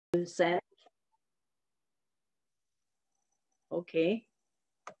Send. Okay.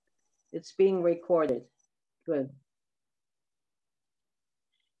 It's being recorded. Good.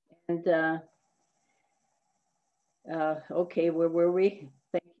 And okay, where were we?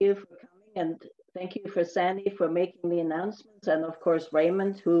 Thank you for coming, and thank you for Sandy for making the announcements, and of course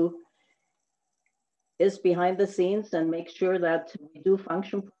Raymond, who is behind the scenes and makes sure that we do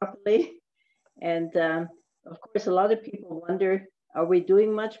function properly. And of course, a lot of people wonder, are we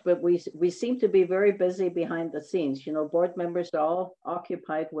doing much? But we seem to be very busy behind the scenes. You know, board members are all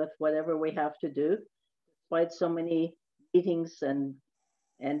occupied with whatever we have to do, despite so many meetings and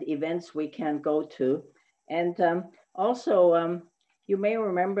events we can go to. And also, you may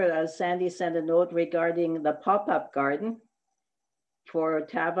remember Sandy sent a note regarding the pop-up garden for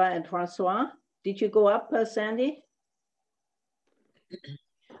Tava and Francois. Did you go up, Sandy?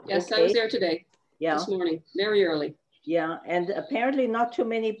 Yes, okay. I was there today. Yeah. This morning, very early. Yeah, and apparently not too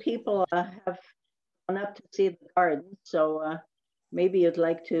many people have gone up to see the garden. So maybe you'd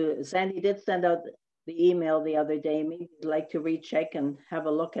like to, Sandy did send out the email the other day. Maybe you'd like to recheck and have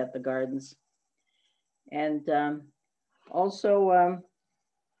a look at the gardens. And also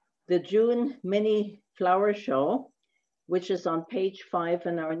the June mini flower show, which is on page 5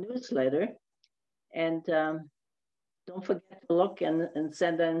 in our newsletter. And don't forget to look and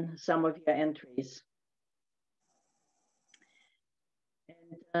send in some of your entries.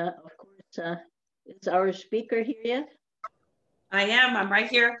 And of course, is our speaker here yet? I am. I'm right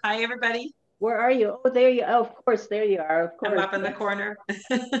here. Hi, everybody. Where are you? Oh, there you are. Oh, of course, there you are. Of course. I'm up in the corner.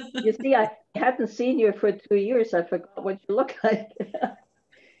 You see, I hadn't seen you for 2 years. I forgot what you look like.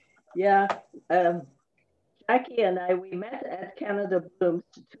 Yeah. Jackie and I, we met at Canada Blooms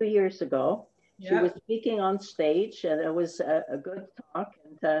 2 years ago. Yep. She was speaking on stage, and it was a good talk.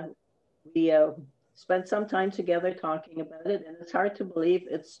 And we spent some time together talking about it. And it's hard to believe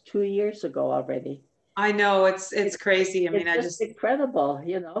it's 2 years ago already. I know, it's crazy. I mean, it's just incredible,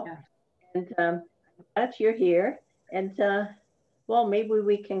 you know. Yeah. And I'm glad you're here. And well, maybe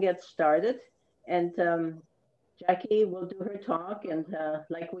we can get started. And Jackie will do her talk, and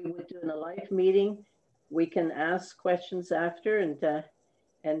like we would do in a live meeting, we can ask questions after, and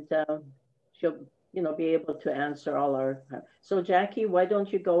she'll, you know, be able to answer all our. So Jackie, why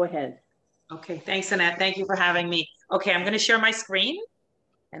don't you go ahead? Okay, thanks, Annette. Thank you for having me. Okay, I'm going to share my screen,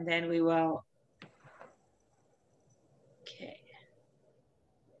 and then we will. Okay.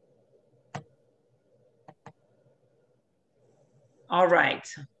 All right.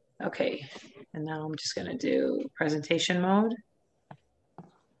 Okay. And now I'm just going to do presentation mode.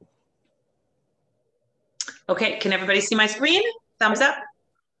 Okay. Can everybody see my screen? Thumbs up.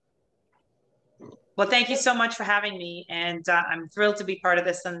 Well, thank you so much for having me. And I'm thrilled to be part of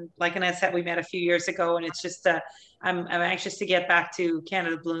this. And like Annette said, we met a few years ago, and it's just, I'm anxious to get back to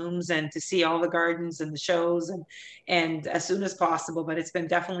Canada Blooms and to see all the gardens and the shows and as soon as possible, but it's been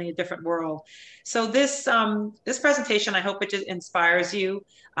definitely a different world. So this presentation, I hope it just inspires you.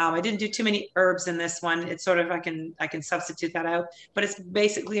 I didn't do too many herbs in this one. It's sort of, I can substitute that out, but it's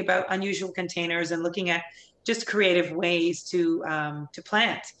basically about unusual containers and looking at just creative ways to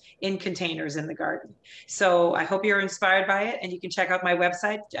plant in containers in the garden. So I hope you're inspired by it, and you can check out my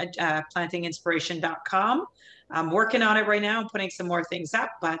website, plantinginspiration.com. I'm working on it right now. I'm putting some more things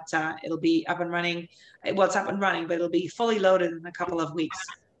up, but it'll be up and running. Well, it's up and running, but it'll be fully loaded in a couple of weeks.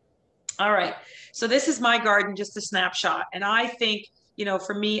 All right. So this is my garden, just a snapshot. And I think, you know,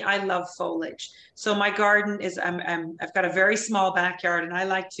 for me, I love foliage. So my garden is, I've got a very small backyard, and I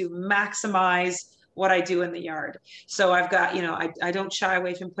like to maximize what I do in the yard. So I've got, you know, I don't shy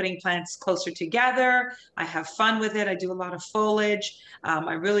away from putting plants closer together. I have fun with it. I do a lot of foliage.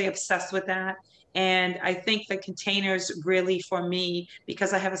 I'm really obsessed with that. And I think the containers really, for me,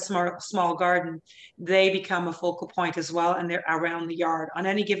 because I have a small garden, they become a focal point as well. And they're around the yard. On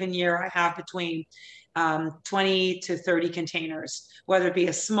any given year, I have between 20 to 30 containers, whether it be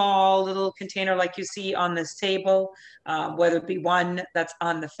a small little container like you see on this table, whether it be one that's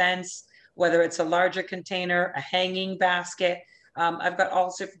on the fence, whether it's a larger container, a hanging basket. I've got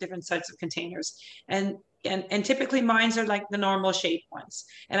all different types of containers. And typically mines are like the normal shape ones.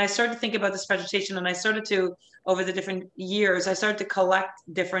 And I started to think about this presentation, and I started to, over the different years, I started to collect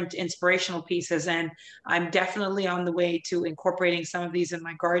different inspirational pieces. And I'm definitely on the way to incorporating some of these in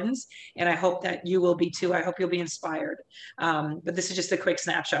my gardens. And I hope that you will be too. I hope you'll be inspired. But this is just a quick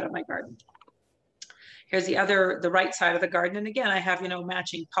snapshot of my garden. Here's the right side of the garden. And again, I have,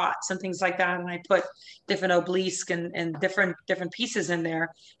 matching pots and things like that. And I put different obelisk and different pieces in there.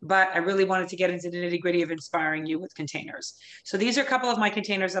 But I really wanted to get into the nitty gritty of inspiring you with containers. So these are a couple of my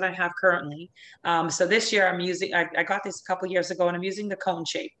containers that I have currently. So this year I got this a couple of years ago, and I'm using the cone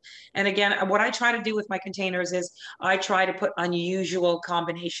shape. And again, what I try to do with my containers is I try to put unusual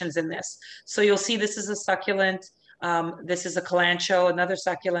combinations in this. So you'll see this is a succulent. This is a kalanchoe, another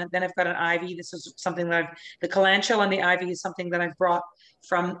succulent. Then I've got an ivy. This is something that the kalanchoe and the ivy is something that I've brought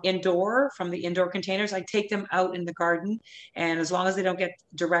from the indoor containers. I take them out in the garden, and as long as they don't get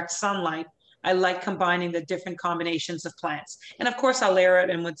direct sunlight, I like combining the different combinations of plants. And of course, I'll layer it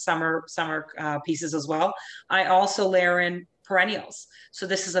in with summer pieces as well. I also layer in perennials. So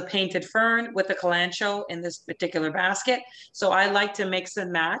this is a painted fern with a kalanchoe in this particular basket. So I like to mix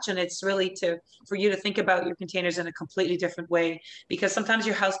and match, and it's really for you to think about your containers in a completely different way, because sometimes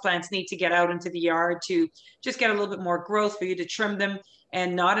your houseplants need to get out into the yard to just get a little bit more growth, for you to trim them,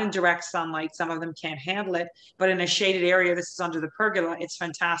 and not in direct sunlight. Some of them can't handle it, but in a shaded area, this is under the pergola, it's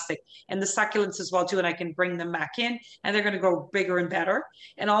fantastic. And the succulents as well too, and I can bring them back in, and they're going to grow bigger and better.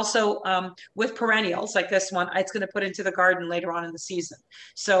 And also with perennials like this one, it's going to put into the garden later on in the season.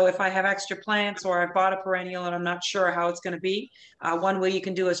 So if I have extra plants, or I've bought a perennial and I'm not sure how it's going to be, one way you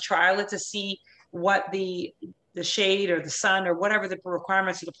can do is trial it to see what the shade or the sun or whatever the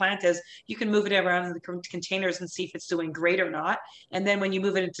requirements of the plant is. You can move it around in the containers and see if it's doing great or not. And then when you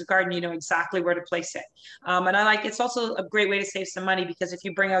move it into the garden, you know exactly where to place it. And it's also a great way to save some money, because if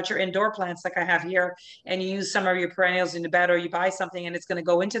you bring out your indoor plants like I have here, and you use some of your perennials in the bed, or you buy something and it's going to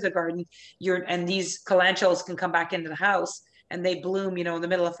go into the garden, and these kalanchoes can come back into the house and they bloom, in the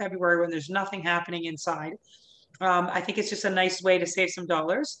middle of February when there's nothing happening inside. I think it's just a nice way to save some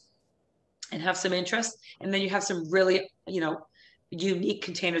dollars and have some interest. And then you have some really, unique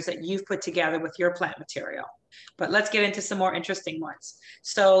containers that you've put together with your plant material. But let's get into some more interesting ones.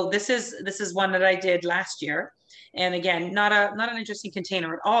 So this is one that I did last year. And again, not an interesting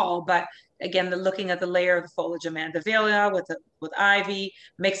container at all, but again, looking at the layer of the foliage of mandevilla with ivy,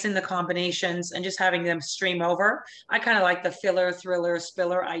 mixing the combinations and just having them stream over. I kind of like the filler, thriller,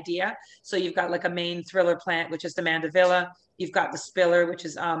 spiller idea. So you've got like a main thriller plant, which is the mandevilla. You've got the spiller, which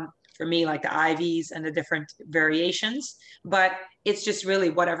is for me, like the ivies and the different variations, but it's just really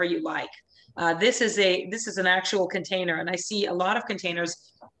whatever you like. This is an actual container, and I see a lot of containers.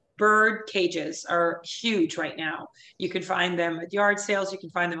 Bird cages are huge right now. You can find them at yard sales. You can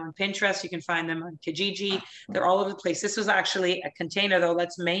find them on Pinterest. You can find them on Kijiji. They're all over the place. This was actually a container, though,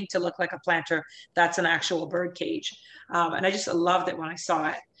 that's made to look like a planter. That's an actual bird cage. And I just loved it when I saw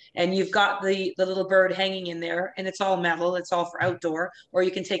it. And you've got the little bird hanging in there, and it's all metal. It's all for outdoor, or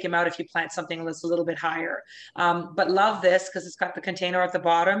you can take him out if you plant something that's a little bit higher. But love this because it's got the container at the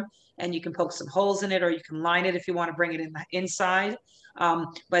bottom, and you can poke some holes in it, or you can line it if you want to bring it in the inside.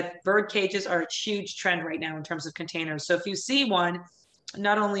 But bird cages are a huge trend right now in terms of containers. So if you see one,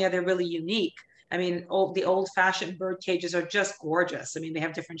 not only are they really unique, I mean, the old-fashioned bird cages are just gorgeous. I mean, they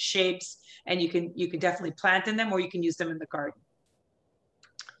have different shapes, and you can definitely plant in them, or you can use them in the garden.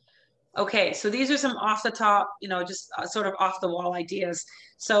 Okay, so these are some off the top, just sort of off the wall ideas.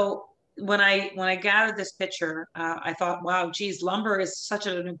 So when I gathered this picture, I thought, wow, geez, lumber is such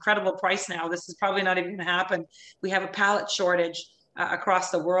an incredible price now. This is probably not even going to happen. We have a pallet shortage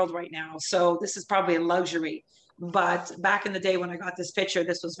across the world right now. So this is probably a luxury. But back in the day when I got this picture,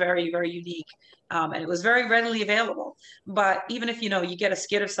 this was very, very unique. And it was very readily available. But even if, you get a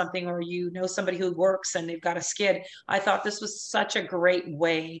skid of something, or somebody who works and they've got a skid, I thought this was such a great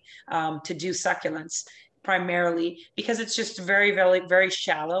way to do succulents, primarily because it's just very, very, very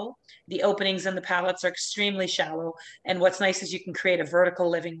shallow. The openings in the pallets are extremely shallow. And what's nice is you can create a vertical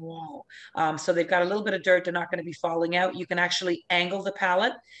living wall. So they've got a little bit of dirt. They're not going to be falling out. You can actually angle the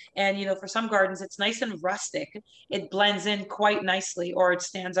pallet. And, for some gardens, it's nice and rustic. It blends in quite nicely, or it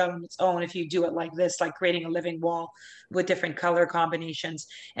stands out on its own if you do it like this, like creating a living wall with different color combinations.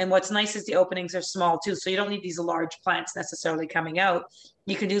 And what's nice is the openings are small too. So you don't need these large plants necessarily coming out.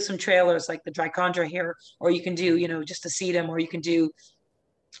 You can do some trailers like the trichondra here, or you can do, just a sedum, or you can do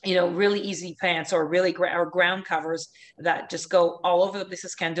really easy plants, or really or ground covers that just go all over the place.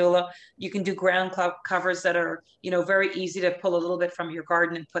 This candula, you can do ground covers that are, very easy to pull a little bit from your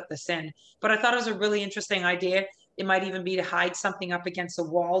garden and put this in. But I thought it was a really interesting idea. It might even be to hide something up against a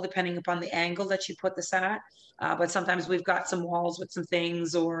wall, depending upon the angle that you put this at. But sometimes we've got some walls with some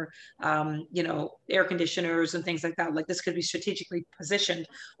things, or, air conditioners and things like that. Like this could be strategically positioned,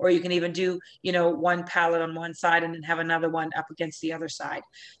 or you can even do, one pallet on one side and then have another one up against the other side.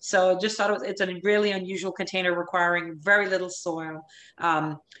 So just thought it's a really unusual container requiring very little soil.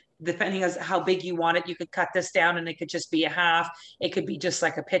 depending on how big you want it, you could cut this down and it could just be a half. It could be just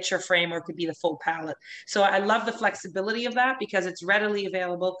like a picture frame, or it could be the full pallet. So I love the flexibility of that because it's readily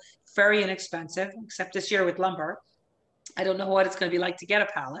available, very inexpensive, except this year with lumber. I don't know what it's going to be like to get a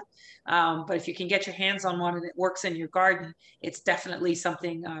pallet, but if you can get your hands on one and it works in your garden, it's definitely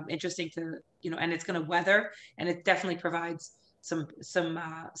something interesting to, and it's going to weather, and it definitely provides some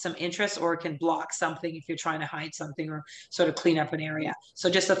interest, or it can block something if you're trying to hide something or sort of clean up an area. So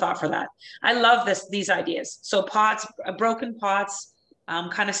just a thought for that. I love these ideas. So pots, broken pots,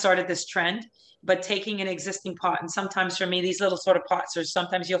 kind of started this trend, but taking an existing pot, and sometimes for me, these little sort of pots, or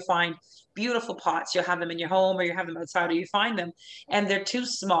sometimes you'll find beautiful pots. You'll have them in your home, or you have them outside, or you find them and they're too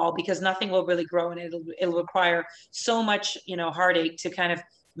small because nothing will really grow, and it'll require so much, heartache to kind of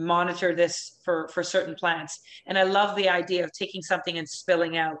monitor this for certain plants. And I love the idea of taking something and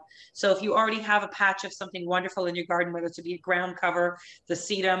spilling out. So if you already have a patch of something wonderful in your garden, whether it be a ground cover, the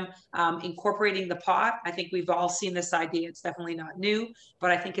sedum, incorporating the pot, I think we've all seen this idea. It's definitely not new,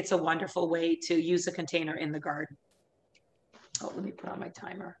 but I think it's a wonderful way to use a container in the garden. Oh, let me put on my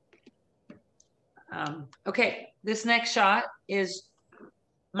timer. Okay, this next shot is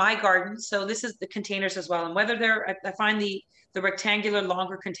my garden. So this is the containers as well. And whether I find the rectangular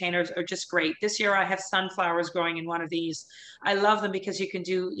longer containers are just great. This year I have sunflowers growing in one of these. I love them because you can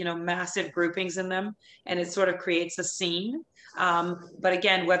do, massive groupings in them, and it sort of creates a scene. But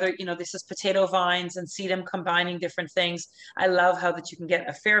again, whether, this is potato vines and sedum combining different things. I love how that you can get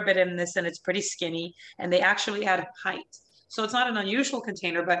a fair bit in this, and it's pretty skinny, and they actually add height. So it's not an unusual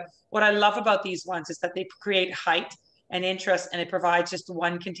container, but what I love about these ones is that they create height and interest, and it provides just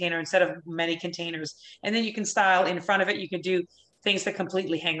one container instead of many containers. And then you can style in front of it. You can do things that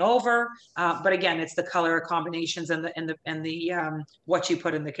completely hang over, but again, it's the color combinations and the what you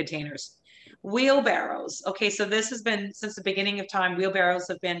put in the containers. Wheelbarrows. Okay, so this has been since the beginning of time. Wheelbarrows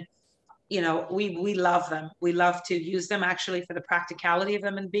have been, we love them. We love to use them actually for the practicality of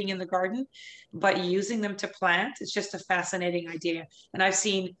them and being in the garden, but using them to plant, it's just a fascinating idea. And I've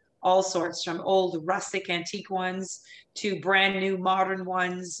seen all sorts, from old rustic antique ones to brand new modern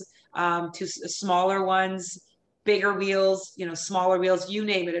ones, to smaller ones, bigger wheels, smaller wheels, you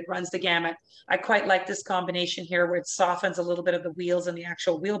name it, it runs the gamut. I quite like this combination here where it softens a little bit of the wheels in the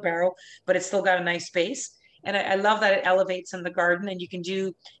actual wheelbarrow, but it's still got a nice base. And I love that it elevates in the garden, and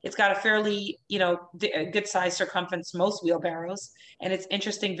it's got a fairly, good size circumference, most wheelbarrows. And it's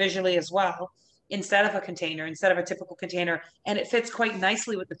interesting visually as well, instead of a typical container. And it fits quite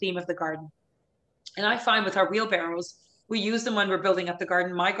nicely with the theme of the garden. And I find with our wheelbarrows, we use them when we're building up the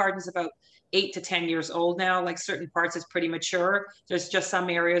garden. My garden's about 8 to 10 years old now. Like certain parts, it's pretty mature. There's just some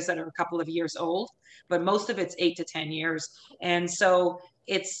areas that are a couple of years old, but most of it's 8 to 10 years. And so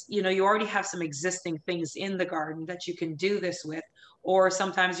it's, you already have some existing things in the garden that you can do this with, or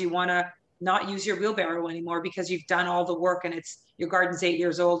sometimes you want to not use your wheelbarrow anymore because you've done all the work and your garden's 8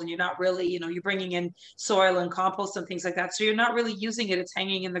 years old, and you're not really, you're bringing in soil and compost and things like that. So you're not really using it. It's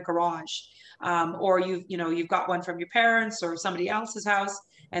hanging in the garage. Or you've got one from your parents or somebody else's house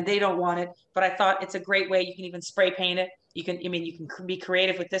and they don't want it. But I thought it's a great way. You can even spray paint it. You can be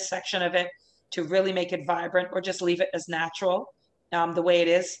creative with this section of it to really make it vibrant, or just leave it as natural, the way it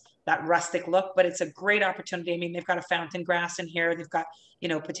is, that rustic look. But it's a great opportunity. I mean, they've got a fountain grass in here. They've got,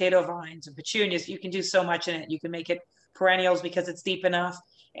 potato vines and petunias. You can do so much in it. You can make it perennials because it's deep enough,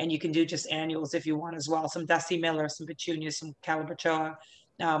 and you can do just annuals if you want as well. Some Dusty Miller, some petunias, some calabachoa.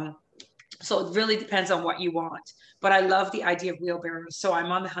 So it really depends on what you want. But I love the idea of wheelbarrows. So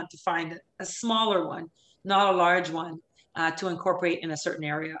I'm on the hunt to find a smaller one, not a large one, to incorporate in a certain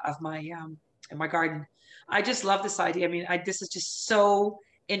area of my in my garden. I just love this idea. I mean, this is just so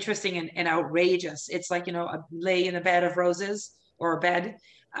interesting and outrageous. It's like, lay in a bed of roses, or a bed,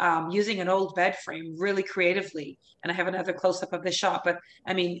 using an old bed frame really creatively. And I have another close-up of the shot, but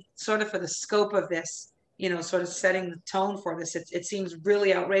I mean, sort of for the scope of this, sort of setting the tone for this, it seems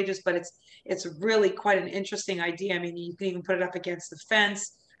really outrageous, but it's really quite an interesting idea. I mean, you can even put it up against the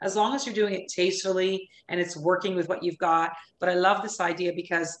fence, as long as you're doing it tastefully and it's working with what you've got. But I love this idea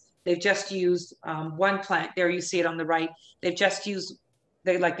because they've just used one plant. There you see it on the right. They've just used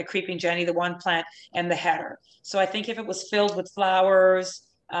like the creeping Jenny, the one plant, and the header. So I think if it was filled with flowers,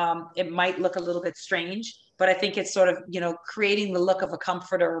 it might look a little bit strange, but I think it's sort of, creating the look of a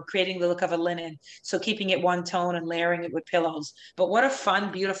comforter, or creating the look of a linen. So keeping it one tone and layering it with pillows. But what a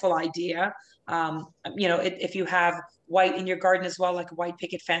fun, beautiful idea. If you have white in your garden as well, like a white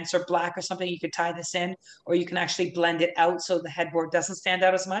picket fence or black or something, you could tie this in, or you can actually blend it out so the headboard doesn't stand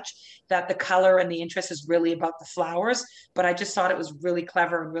out as much, that the color and the interest is really about the flowers. But I just thought it was really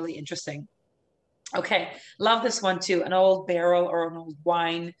clever and really interesting. Okay, love this one too. An old barrel or an old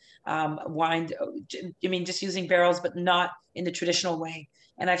wine, I mean, just using barrels, but not in the traditional way.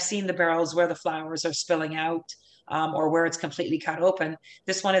 And I've seen the barrels where the flowers are spilling out, or where it's completely cut open.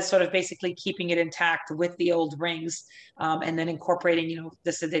 This one is sort of basically keeping it intact with the old rings, and then incorporating,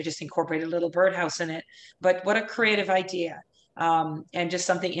 they just incorporated a little birdhouse in it. But what a creative idea. And just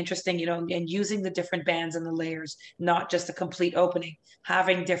something interesting, and using the different bands and the layers, not just a complete opening,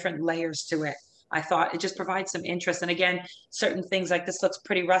 having different layers to it. I thought it just provides some interest. And again, certain things like this looks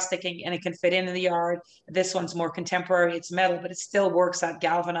pretty rustic and it can fit in the yard. This one's more contemporary, it's metal, but it still works out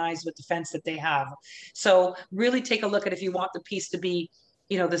galvanized with the fence that they have. So really take a look at if you want the piece to be,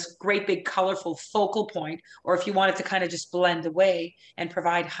 this great big colorful focal point, or if you want it to kind of just blend away and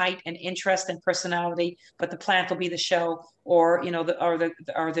provide height and interest and personality, but the plant will be the show, or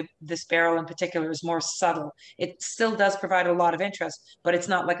this barrel in particular is more subtle. It still does provide a lot of interest, but it's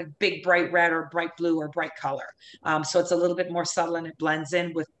not like a big bright red or bright blue or bright color. So it's a little bit more subtle and it blends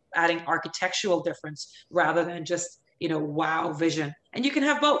in with adding architectural difference rather than just wow vision. And you can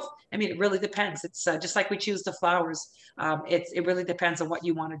have both. I mean, it really depends. It's just like we choose the flowers. It really depends on what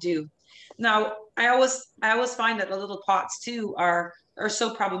you want to do. Now, I always find that the little pots too are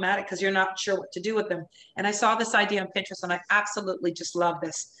so problematic because you're not sure what to do with them. And I saw this idea on Pinterest and I absolutely just love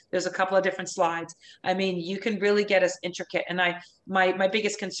this. There's a couple of different slides. I mean, you can really get us intricate. And my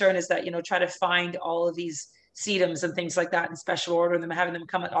biggest concern is that, try to find all of these sedums and things like that in special order, and them having them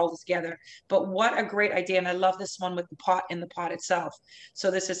come all together. But what a great idea. And I love this one with the pot in the pot itself. So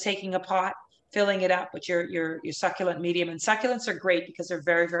this is taking a pot, filling it up with your succulent medium. And succulents are great because they're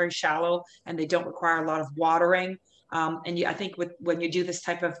very, very shallow and they don't require a lot of watering. I think when you do this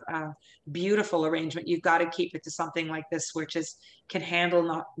type of beautiful arrangement, you've got to keep it to something like this, which can handle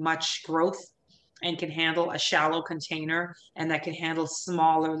not much growth and can handle a shallow container, and that can handle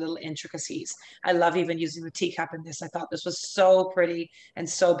smaller little intricacies. I love even using the teacup in this. I thought this was so pretty and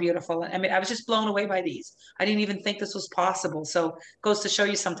so beautiful. I mean, I was just blown away by these. I didn't even think this was possible. So it goes to show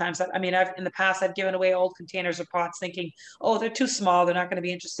you sometimes that, I mean, in the past, I've given away old containers or pots thinking, oh, they're too small, they're not going to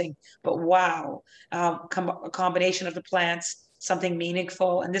be interesting. But wow, a combination of the plants, something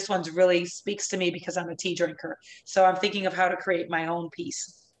meaningful. And this one's really speaks to me because I'm a tea drinker. So I'm thinking of how to create my own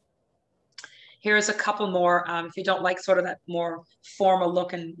piece. Here's a couple more. If you don't like sort of that more formal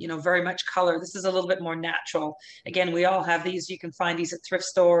look and, very much color, this is a little bit more natural. Again, we all have these. You can find these at thrift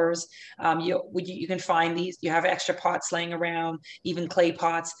stores. You can find these. You have extra pots laying around, even clay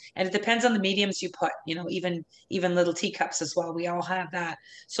pots. And it depends on the mediums you put, even little teacups as well. We all have that.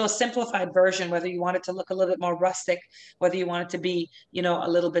 So a simplified version, whether you want it to look a little bit more rustic, whether you want it to be, a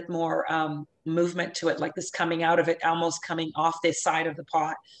little bit more movement to it, like this coming out of it, almost coming off this side of the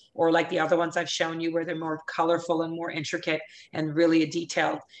pot, or like the other ones I've shown you where they're more colorful and more intricate and really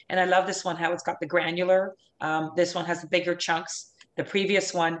detailed. And I love this one, how it's got the granular. This one has the bigger chunks. The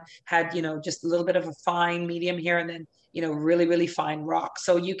previous one had, just a little bit of a fine medium here, and then, really, really fine rock.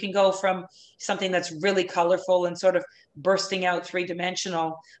 So you can go from something that's really colorful and sort of bursting out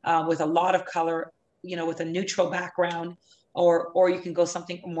three-dimensional with a lot of color, with a neutral background, or you can go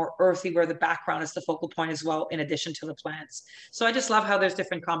something more earthy where the background is the focal point as well, in addition to the plants. So I just love how there's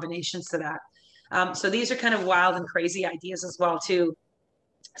different combinations to that. So these are kind of wild and crazy ideas as well too.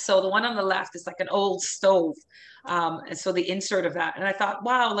 So the one on the left is like an old stove. And so the insert of that. And I thought,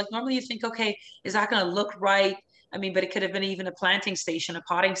 wow, like normally you think, okay, is that going to look right? I mean, but it could have been even a planting station, a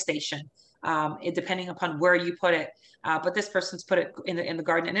potting station, depending upon where you put it. But this person's put it in the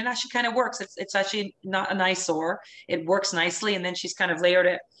garden, and it actually kind of works. It's actually not an eyesore. It works nicely, and then she's kind of layered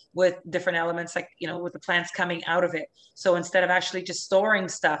it with different elements, like with the plants coming out of it. So instead of actually just storing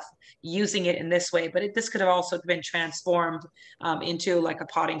stuff, using it in this way, but this could have also been transformed into like a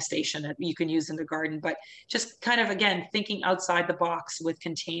potting station that you can use in the garden. But just kind of again thinking outside the box with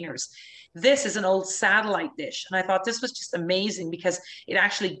containers. This is an old satellite dish, and I thought this was just amazing because it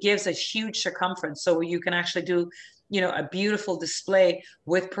actually gives a huge circumference, so you can actually do a beautiful display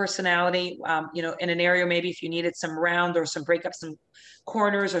with personality, in an area, maybe if you needed some round or some break up some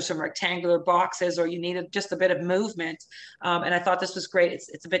corners or some rectangular boxes, or you needed just a bit of movement. And I thought this was great.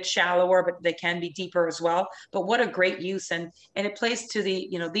 It's a bit shallower, but they can be deeper as well. But what a great use. And it plays to the,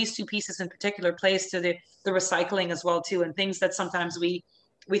 these two pieces in particular plays to the recycling as well too. And things that sometimes we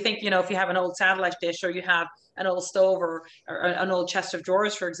think, if you have an old satellite dish, or you have an old stove, or an old chest of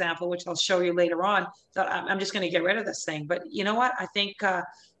drawers, for example, which I'll show you later on, that I'm just going to get rid of this thing. But you know what? I think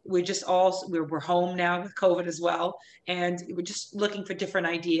we're home now with COVID as well. And we're just looking for different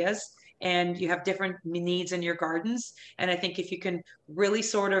ideas. and you have different needs in your gardens. And I think if you can really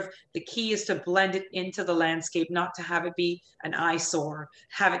sort of, the key is to blend it into the landscape, not to have it be an eyesore,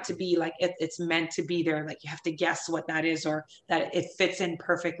 have it to be like it's meant to be there. Like you have to guess what that is, or that it fits in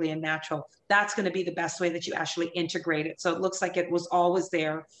perfectly and natural. That's going to be the best way that you actually integrate it. So it looks like it was always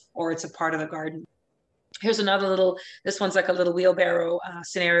there, or it's a part of the garden. Here's another little, this one's like a little wheelbarrow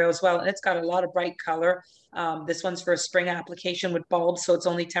scenario as well. And it's got a lot of bright color. This one's for a spring application with bulbs, so it's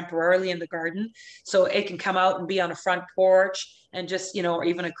only temporarily in the garden. So it can come out and be on a front porch and just, you know, or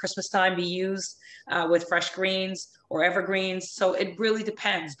even at Christmas time be used with fresh greens or evergreens. So it really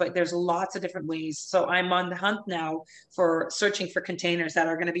depends, but there's lots of different ways. So I'm on the hunt now for searching for containers that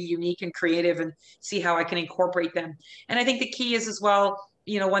are going to be unique and creative, and see how I can incorporate them. And I think the key is as well,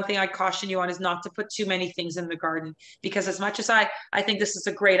 you know, one thing I caution you on is not to put too many things in the garden, because as much as I think this is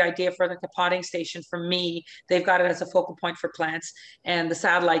a great idea for like the potting station, for me, they've got it as a focal point for plants, and the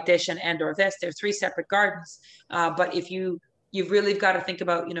satellite dish and or this, they're 3 separate gardens. But if you've really got to think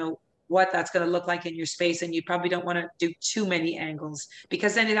about, you know, what that's going to look like in your space, and you probably don't want to do too many angles,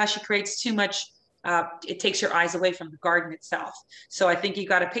 because then it actually creates too much. It takes your eyes away from the garden itself. So I think you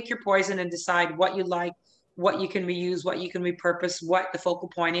got to pick your poison and decide what you like, what you can reuse, what you can repurpose, what the focal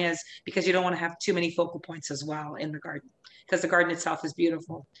point is, because you don't want to have too many focal points as well in the garden, because the garden itself is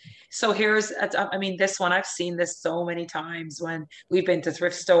beautiful. So here's, I mean, this one, I've seen this so many times when we've been to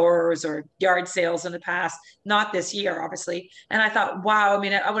thrift stores or yard sales in the past, not this year, obviously. And I thought, wow, I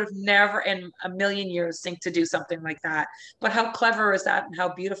mean, I would have never in a million years think to do something like that. But how clever is that, and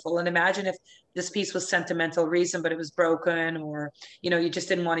how beautiful? And imagine if this piece was sentimental reason, but it was broken, or, you know, you just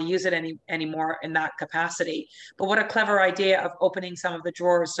didn't want to use it anymore in that capacity. But what a clever idea of opening some of the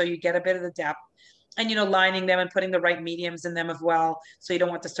drawers so you get a bit of the depth, and, you know, lining them and putting the right mediums in them as well. So you don't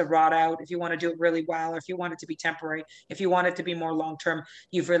want this to rot out if you want to do it really well, or if you want it to be temporary. If you want it to be more long-term,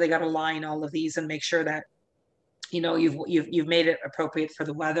 you've really got to line all of these and make sure that, you know, you've made it appropriate for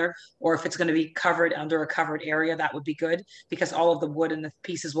the weather. Or if it's going to be covered under a covered area, that would be good, because all of the wood and the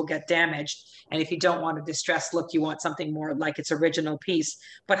pieces will get damaged. And if you don't want a distressed look, you want something more like its original piece.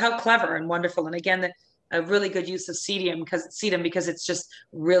 But how clever and wonderful. And again, a really good use of sedum, because it's just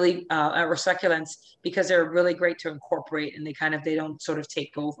really or succulents, because they're really great to incorporate, and they don't sort of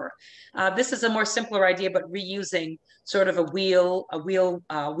take over. This is a more simpler idea, but reusing sort of a wheel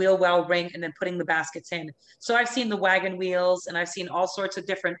well ring, and then putting the baskets in. So I've seen the wagon wheels, and I've seen all sorts of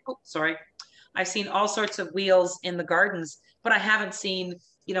different, I've seen all sorts of wheels in the gardens, but I haven't seen,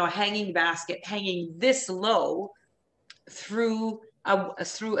 you know, a hanging basket hanging this low through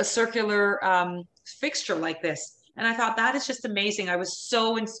a circular fixture like this. And I thought that is just amazing. I was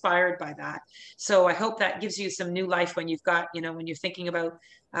so inspired by that. So I hope that gives you some new life when you've got, you know, when you're thinking about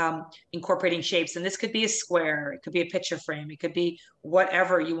incorporating shapes. And this could be a square, it could be a picture frame, it could be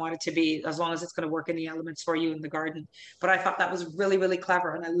whatever you want it to be, as long as it's going to work in the elements for you in the garden. But I thought that was really, really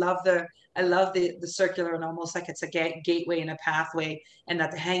clever. And I love the circular, and almost like it's a gateway and a pathway, and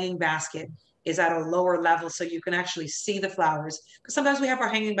that the hanging basket is at a lower level, so you can actually see the flowers. Because sometimes we have our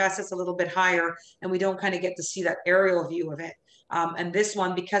hanging baskets a little bit higher, and we don't kind of get to see that aerial view of it. And this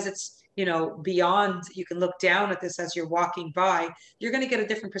one, because it's, you know, beyond, you can look down at this as you're walking by, you're going to get a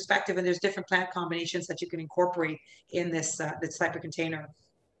different perspective, and there's different plant combinations that you can incorporate in this type of container.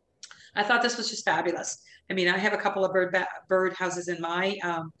 I thought this was just fabulous. I mean, I have a couple of bird houses in my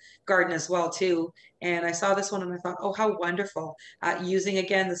garden as well too. And I saw this one and I thought, oh, how wonderful. Using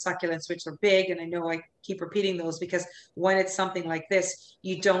again the succulents, which are big. And I know I keep repeating those, because when it's something like this,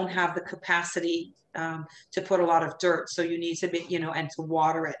 you don't have the capacity to put a lot of dirt. So you need to be, you know, and to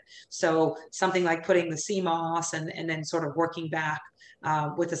water it. So something like putting the sea moss and then sort of working back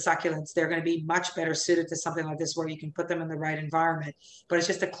with the succulents, they're going to be much better suited to something like this, where you can put them in the right environment. But it's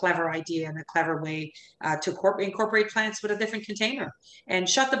just a clever idea and a clever way to incorporate plants with a different container, and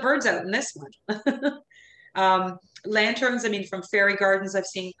shut the birds out in this one. Lanterns, I mean, from fairy gardens, I'm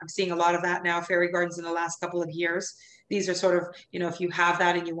seeing a lot of that now, fairy gardens in the last couple of years. These are sort of, you know, if you have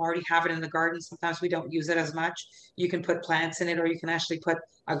that and you already have it in the garden, sometimes we don't use it as much. You can put plants in it, or you can actually put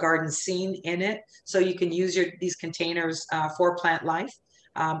a garden scene in it. So you can use these containers for plant life.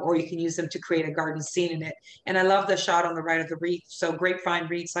 Or you can use them to create a garden scene in it. And I love the shot on the right of the wreath. So grapevine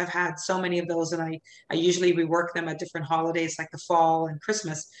wreaths, I've had so many of those, and I usually rework them at different holidays like the fall and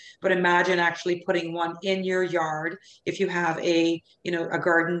Christmas. But imagine actually putting one in your yard if you have a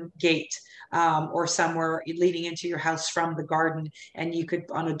garden gate. Or somewhere leading into your house from the garden, and you could,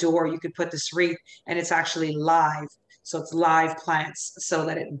 on a door, you could put this wreath, and it's actually live. So it's live plants so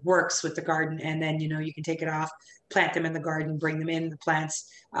that it works with the garden. And then, you know, you can take it off, plant them in the garden, bring them in, the plants.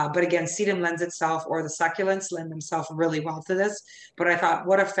 But again, sedum lends itself, or the succulents lend themselves really well to this. But I thought,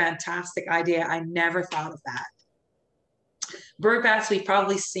 what a fantastic idea. I never thought of that. Bird baths we've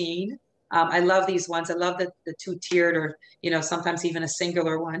probably seen. I love these ones. I love the two-tiered, or, you know, sometimes even a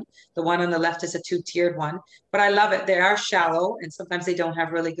singular one. The one on the left is a two-tiered one, but I love it. They are shallow, and sometimes they don't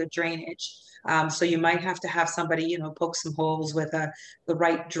have really good drainage. So you might have to have somebody, you know, poke some holes with the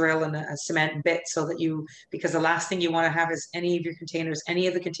right drill and a cement bit, so that because the last thing you want to have is any of your containers, any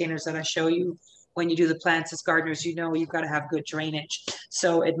of the containers that I show you when you do the plants as gardeners, you know, you've got to have good drainage.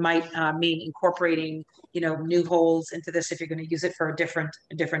 So it might mean incorporating, you know, new holes into this if you're going to use it for a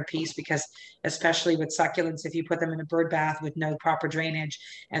different piece, because especially with succulents, if you put them in a bird bath with no proper drainage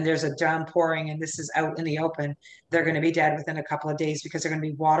and there's a downpouring and this is out in the open, they're going to be dead within a couple of days because they're going to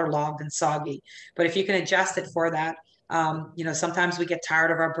be waterlogged and soggy. But if you can adjust it for that, you know, sometimes we get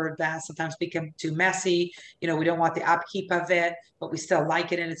tired of our bird baths. Sometimes we become too messy. You know, we don't want the upkeep of it, but we still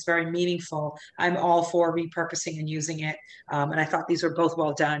like it and it's very meaningful. I'm all for repurposing and using it. And I thought these were both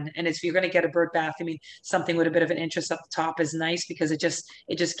well done. And if you're going to get a bird bath, I mean, something with a bit of an interest up the top is nice, because it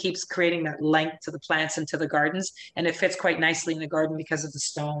just keeps creating that length to the plants and to the gardens. And it fits quite nicely in the garden because of the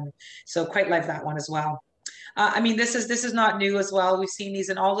stone. So quite like that one as well. I mean, this is not new as well. We've seen these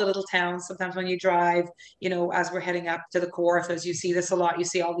in all the little towns. Sometimes when you drive, you know, as we're heading up to the Kawarthas, as you see this a lot, you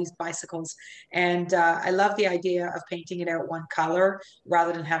see all these bicycles. And I love the idea of painting it out one color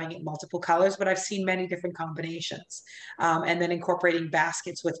rather than having it multiple colors, but I've seen many different combinations. And then incorporating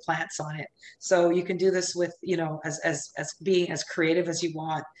baskets with plants on it. So you can do this with, you know, as being as creative as you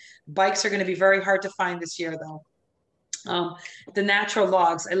want. Bikes are going to be very hard to find this year, though. The natural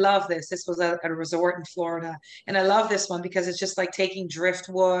logs. I love this. This was at a resort in Florida. And I love this one because it's just like taking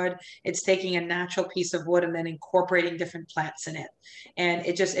driftwood. It's taking a natural piece of wood and then incorporating different plants in it. And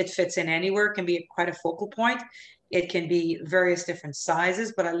it fits in anywhere. It can be quite a focal point. It can be various different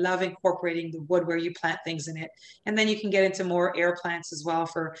sizes, but I love incorporating the wood where you plant things in it. And then you can get into more air plants as well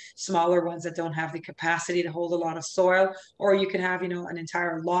for smaller ones that don't have the capacity to hold a lot of soil. Or you can have, you know, an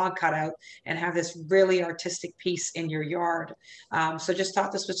entire log cut out and have this really artistic piece in your yard. So just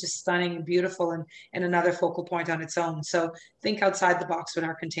thought this was just stunning and beautiful, and another focal point on its own. So think outside the box with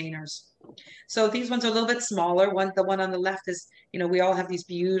our containers. So these ones are a little bit smaller. The one on the left is, you know, we all have these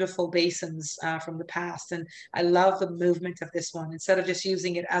beautiful basins from the past. And I love the movement of this one. Instead of just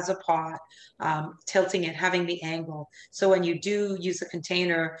using it as a pot, tilting it, having the angle. So when you do use a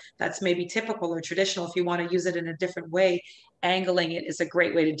container that's maybe typical or traditional, if you want to use it in a different way, angling it is a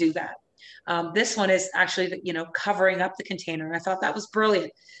great way to do that. This one is actually, you know, covering up the container. And I thought that was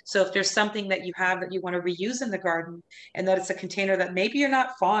brilliant. So if there's something that you have that you want to reuse in the garden, and that it's a container that maybe you're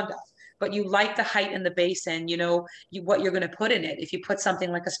not fond of, but you like the height in the basin, you know, what you're going to put in it. If you put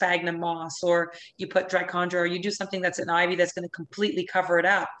something like a sphagnum moss, or you put trichondra, or you do something that's an ivy that's going to completely cover it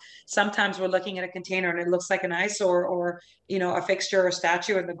up. Sometimes we're looking at a container and it looks like an eyesore, or, you know, a fixture or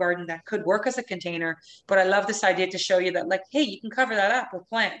statue in the garden that could work as a container. But I love this idea to show you that, like, hey, you can cover that up with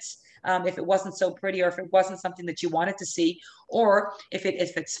plants. If it wasn't so pretty, or if it wasn't something that you wanted to see, or if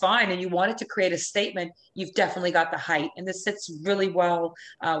it's fine and you wanted to create a statement, you've definitely got the height. And this sits really well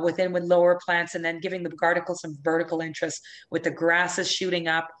with lower plants, and then giving the gardicle some vertical interest with the grasses shooting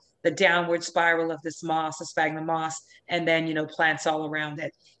up, the downward spiral of this moss, the sphagnum moss, and then, you know, plants all around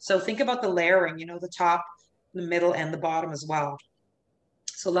it. So think about the layering, you know, the top, the middle, and the bottom as well.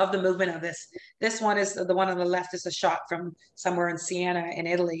 So love the movement of this. This one is the one on the left is a shot from somewhere in Siena in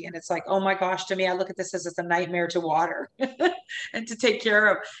Italy. And it's like, oh my gosh, to me, I look at this as it's a nightmare to water and to take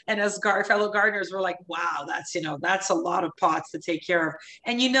care of. And as fellow gardeners, we're like, wow, that's, you know, that's a lot of pots to take care of.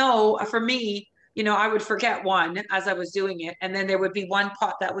 And, you know, for me, you know, I would forget one as I was doing it. And then there would be one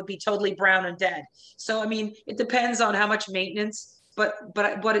pot that would be totally brown and dead. So, I mean, it depends on how much maintenance. But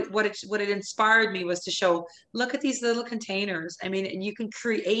what it inspired me was to show, look at these little containers. I mean, and you can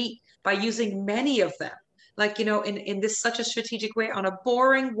create by using many of them. Like, you know, in this such a strategic way on a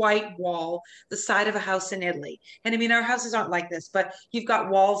boring white wall, the side of a house in Italy. And I mean, our houses aren't like this, but you've got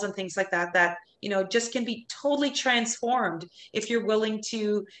walls and things like that, you know, just can be totally transformed if you're willing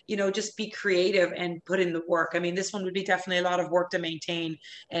to, you know, just be creative and put in the work. I mean, this one would be definitely a lot of work to maintain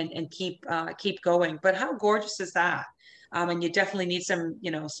and keep going. But how gorgeous is that? And you definitely need some,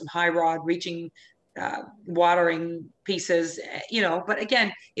 you know, some high rod reaching, watering pieces, you know. But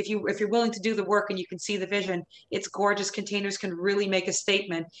again, if you're willing to do the work and you can see the vision, it's gorgeous. Containers can really make a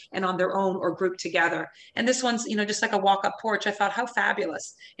statement, and on their own or grouped together. And this one's, you know, just like a walk-up porch. I thought, how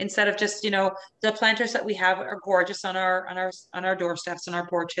fabulous! Instead of just, you know, the planters that we have are gorgeous on our doorsteps and our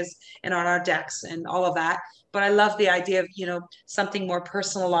porches and on our decks and all of that. but I love the idea of, you know, something more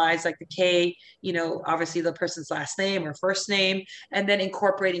personalized, like the K, you know, obviously the person's last name or first name, and then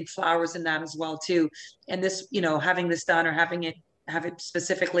incorporating flowers in that as well too. And this, you know, having this done or have it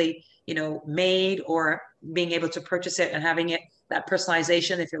specifically, you know, made, or being able to purchase it and having it, that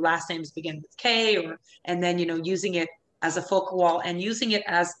personalization, if your last names begin with K, or, and then, you know, using it as a focal wall and using it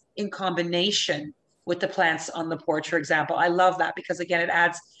as in combination with the plants on the porch, for example. I love that because again, it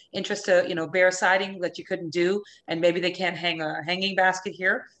adds interest to, you know, bare siding that you couldn't do. And maybe they can't hang a hanging basket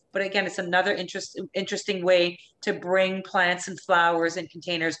here. But again, it's another interesting way to bring plants and flowers and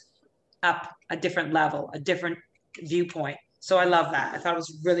containers up a different level, a different viewpoint. So I love that. I thought it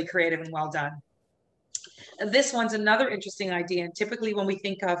was really creative and well done. This one's another interesting idea. And typically when we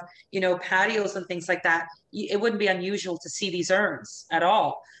think of, you know, patios and things like that, it wouldn't be unusual to see these urns at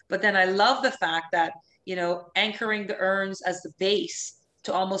all. But then I love the fact that, you know, anchoring the urns as the base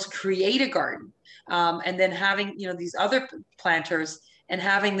to almost create a garden. And then having, you know, these other planters and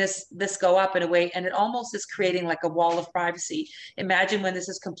having this go up in a way, and it almost is creating like a wall of privacy. Imagine when this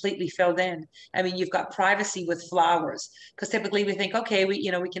is completely filled in. I mean, you've got privacy with flowers, because typically we think, okay, we,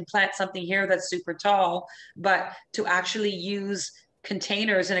 you know, we can plant something here that's super tall, but to actually use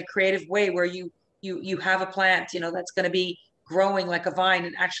containers in a creative way where you have a plant, you know, that's going to be growing like a vine,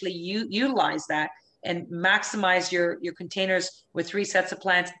 and actually utilize that and maximize your containers with 3 sets of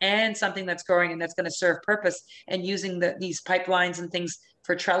plants and something that's growing and that's going to serve purpose, and using these pipelines and things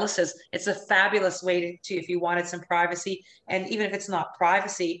for trellises. It's a fabulous way to, if you wanted some privacy, and even if it's not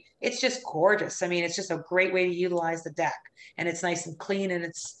privacy, it's just gorgeous. I mean, it's just a great way to utilize the deck, and it's nice and clean, and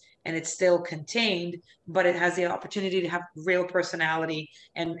it's still contained, but it has the opportunity to have real personality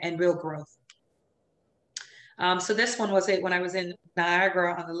and real growth. So this one was it when I was in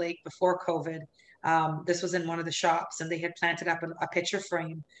Niagara on the lake before COVID. This was in one of the shops, and they had planted up a picture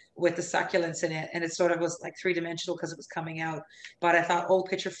frame with the succulents in it, and it sort of was like 3-dimensional because it was coming out. But I thought old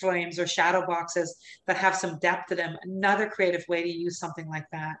picture frames or shadow boxes that have some depth to them, another creative way to use something like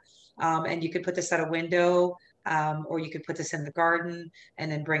that. And you could put this at a window, or you could put this in the garden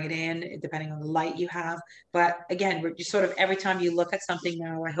and then bring it in, depending on the light you have. But again, we're just sort of, every time you look at something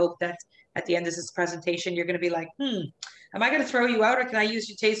now, I hope that at the end of this presentation, you're going to be like, am I going to throw you out, or can I use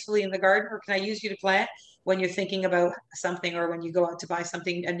you tastefully in the garden, or can I use you to plant? When you're thinking about something, or when you go out to buy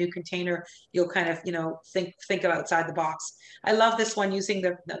something, a new container, you'll kind of, you know, think of outside the box. I love this one, using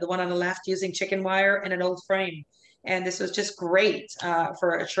the one on the left, using chicken wire and an old frame. And this was just great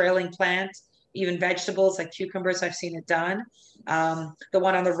for a trailing plant, even vegetables like cucumbers, I've seen it done. The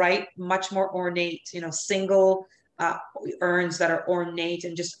one on the right, much more ornate, you know, single urns that are ornate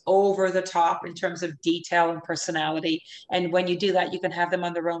and just over the top in terms of detail and personality. And when you do that, you can have them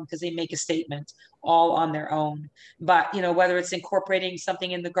on their own because they make a statement all on their own. But, you know, whether it's incorporating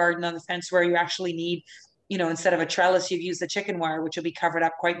something in the garden on the fence where you actually need, you know, instead of a trellis, you've used the chicken wire, which will be covered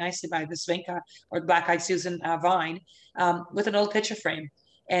up quite nicely by the Svinca or Black-eyed Susan vine, with an old picture frame.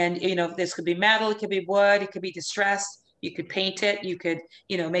 And, you know, this could be metal, it could be wood, it could be distressed. You could paint it, you could,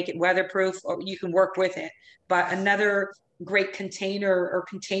 you know, make it weatherproof, or you can work with it. But another great container or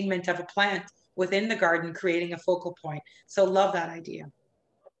containment of a plant within the garden, creating a focal point. So love that idea.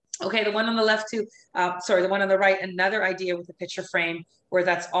 Okay, the one on the left too, sorry, the one on the right, another idea with the picture frame where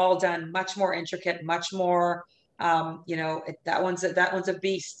that's all done much more intricate, much more, you know, that one's a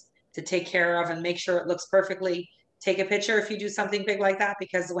beast to take care of and make sure it looks perfectly. Take a picture if you do something big like that,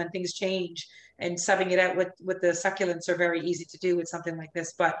 because when things change, and subbing it out with the succulents are very easy to do with something like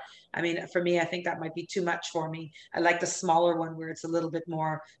this. But I mean, for me, I think that might be too much for me. I like the smaller one where it's a little bit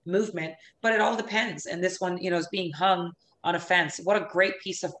more movement, but it all depends. And this one, you know, is being hung on a fence. What a great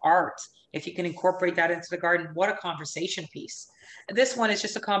piece of art. If you can incorporate that into the garden, what a conversation piece. This one is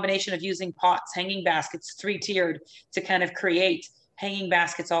just a combination of using pots, hanging baskets, 3-tiered to kind of create hanging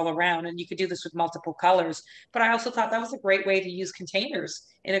baskets all around. And you could do this with multiple colors. But I also thought that was a great way to use containers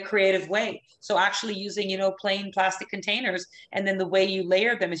in a creative way. So actually using, you know, plain plastic containers, and then the way you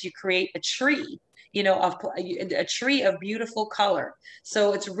layer them is you create a tree, you know, of a tree of beautiful color.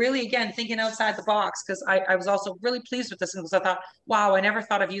 So it's really, again, thinking outside the box, because I was also really pleased with this, because I thought, wow, I never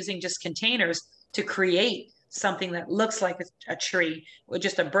thought of using just containers to create something that looks like a tree with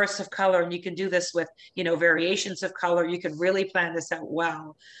just a burst of color. And you can do this with, you know, variations of color. You can really plan this out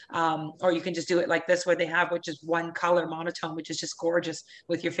well. Or you can just do it like this, where they have, which is one color monotone, which is just gorgeous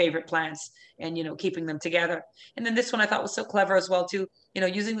with your favorite plants and, you know, keeping them together. And then this one I thought was so clever as well too, you know,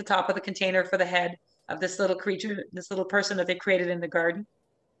 using the top of the container for the head of this little creature, this little person that they created in the garden.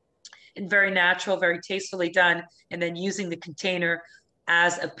 And very natural, very tastefully done. And then using the container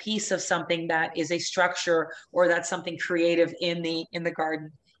as a piece of something that is a structure, or that's something creative in the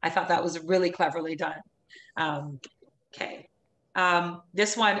garden. I thought that was really cleverly done. Okay.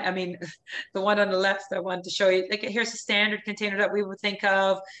 This one, I mean, the one on the left, I wanted to show you, like, here's a standard container that we would think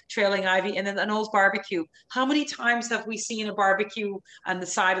of, trailing ivy, and then an old barbecue. How many times have we seen a barbecue on the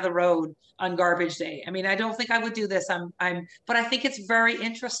side of the road on garbage day? I mean, I don't think I would do this. But I think it's very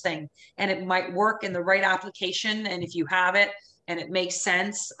interesting, and it might work in the right application. And if you have it and it makes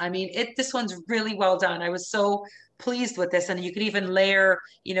sense, I mean, this one's really well done. I was so pleased with this, and you could even layer,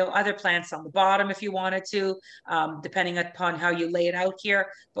 you know, other plants on the bottom if you wanted to, depending upon how you lay it out here.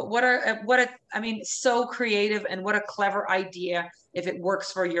 But I mean, so creative, and what a clever idea. If it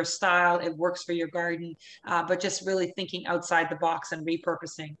works for your style, it works for your garden, but just really thinking outside the box and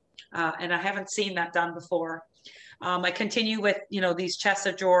repurposing. And I haven't seen that done before. I continue with, you know, these chests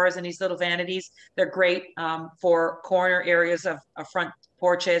of drawers and these little vanities. They're great for corner areas of front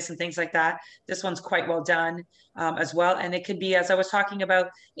porches and things like that. This one's quite well done as well. And it can be, as I was talking about,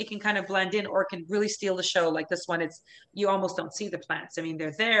 it can kind of blend in, or it can really steal the show. Like this one, you almost don't see the plants. I mean,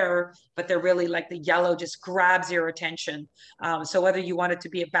 they're there, but they're really like the yellow just grabs your attention. So whether you want it to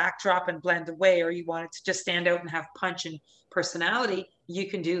be a backdrop and blend away, or you want it to just stand out and have punch and personality, you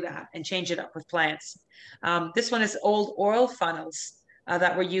can do that and change it up with plants. This one is old oil funnels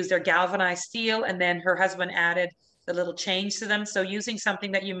that were used. They're galvanized steel, and then her husband added the little chains to them. So using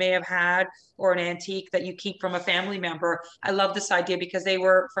something that you may have had, or an antique that you keep from a family member. I love this idea because they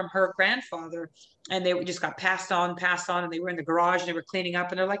were from her grandfather, and they just got passed on, and they were in the garage and they were cleaning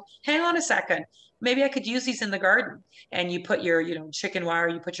up, and they're like, hang on a second, maybe I could use these in the garden. And you put your, you know, chicken wire,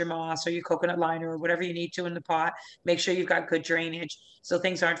 you put your moss or your coconut liner or whatever you need to in the pot. Make sure you've got good drainage so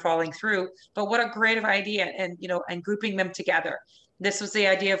things aren't falling through. But what a great idea. And, you know, and grouping them together. This was the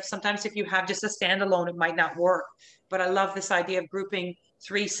idea of, sometimes if you have just a standalone, it might not work. But I love this idea of grouping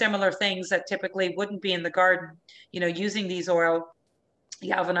three similar things that typically wouldn't be in the garden, you know, using these oil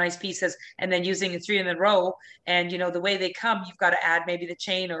galvanized pieces, and then using the three in a row. And, you know, the way they come, you've got to add maybe the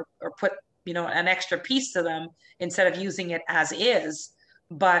chain, or put, you know, an extra piece to them instead of using it as is.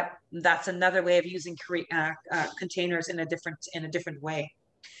 But that's another way of using containers in a different way.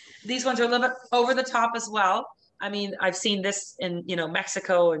 These ones are a little bit over the top as well. I mean, I've seen this in, you know,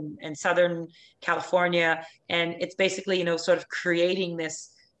 Mexico and Southern California, and it's basically, you know, sort of creating this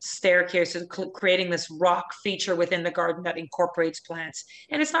staircase and creating this rock feature within the garden that incorporates plants.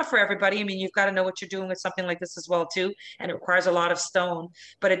 And it's not for everybody. I mean, you've got to know what you're doing with something like this as well too, and it requires a lot of stone,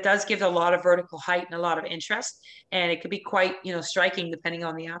 but it does give a lot of vertical height and a lot of interest, and it could be quite, you know, striking depending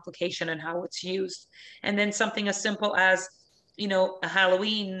on the application and how it's used. And then something as simple as, you know, a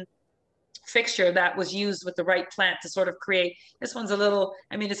Halloween fixture that was used with the right plant to sort of create. This one's a little,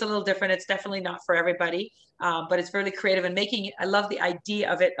 I mean, it's a little different. It's definitely not for everybody, but it's really creative and making it. I love the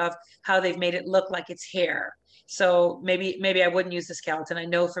idea of it, of how they've made it look like it's hair. So maybe I wouldn't use the skeleton. I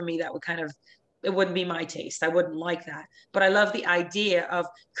know for me that would kind of, it wouldn't be my taste. I wouldn't like that. But I love the idea of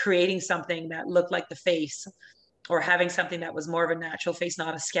creating something that looked like the face, or having something that was more of a natural face,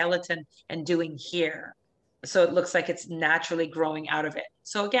 not a skeleton, and doing hair. So it looks like it's naturally growing out of it.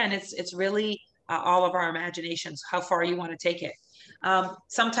 So again, it's really all of our imaginations, how far you want to take it.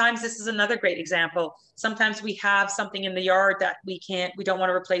 Sometimes this is another great example. Sometimes we have something in the yard that we don't want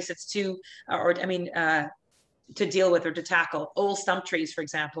to replace. It's too, to deal with or to tackle. Old stump trees, for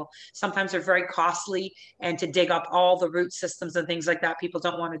example, sometimes they're very costly, and to dig up all the root systems and things like that, people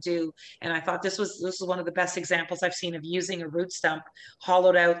don't want to do. And I thought this was one of the best examples I've seen of using a root stump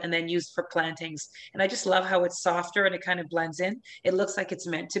hollowed out and then used for plantings. And I just love how it's softer and it kind of blends in. It looks like it's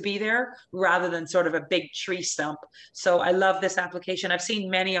meant to be there rather than sort of a big tree stump. So I love this application. I've seen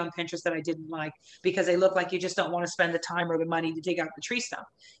many on Pinterest that I didn't like because they look like you just don't want to spend the time or the money to dig out the tree stump.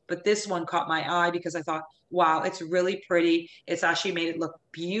 But this one caught my eye because I thought, wow, it's really pretty. It's actually made it look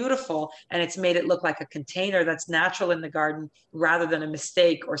beautiful, and it's made it look like a container that's natural in the garden rather than a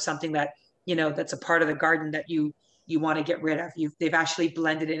mistake or something that, you know, that's a part of the garden that you want to get rid of. They've actually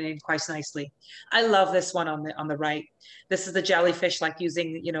blended it in quite nicely. I love this one on the right. This is the jellyfish, like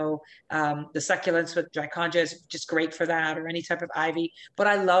using, you know, the succulents with Draconja is just great for that, or any type of ivy. But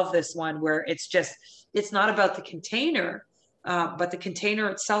I love this one where it's not about the container, but the container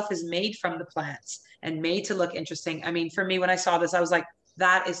itself is made from the plants and made to look interesting. I mean, for me, when I saw this, I was like,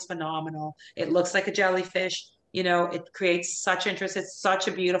 that is phenomenal. It looks like a jellyfish. You know, it creates such interest. It's such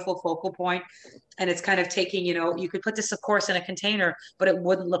a beautiful focal point. And it's kind of taking, you know, you could put this, of course, in a container, but it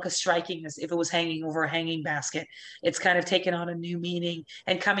wouldn't look as striking as if it was hanging over a hanging basket. It's kind of taken on a new meaning,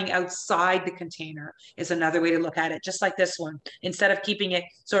 and coming outside the container is another way to look at it. Just like this one, instead of keeping it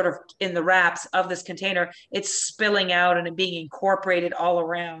sort of in the wraps of this container, it's spilling out and being incorporated all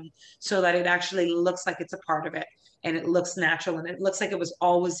around so that it actually looks like it's a part of it. and it looks natural and it looks like it was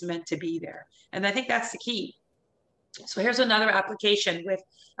always meant to be there. And I think that's the key. So here's another application with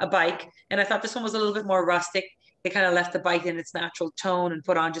a bike. And I thought this one was a little bit more rustic. They kind of left the bike in its natural tone and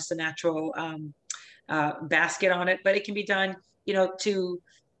put on just a natural basket on it, but it can be done, you know, to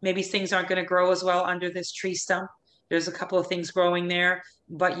maybe things aren't going to grow as well under this tree stump. There's a couple of things growing there,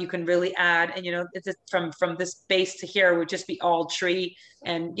 but you can really add, and you know, it's from this base to here would just be all tree.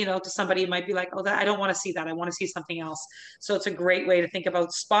 And you know, to somebody it might be like, oh, that I don't want to see that. I want to see something else. So it's a great way to think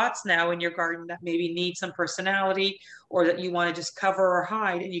about spots now in your garden that maybe need some personality, or that you want to just cover or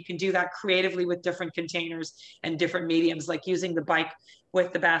hide. And you can do that creatively with different containers and different mediums, like using the bike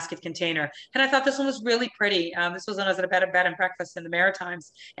with the basket container. And I thought this one was really pretty. This was when I was at a bed and breakfast in the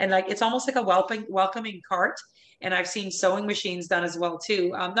Maritimes, and like it's almost like a welcoming cart. And I've seen sewing machines done as well too.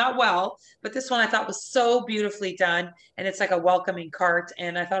 Not well, but this one I thought was so beautifully done, and it's like a welcoming cart.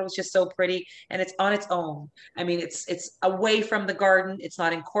 And I thought it was just so pretty, and it's on its own. I mean, it's away from the garden. It's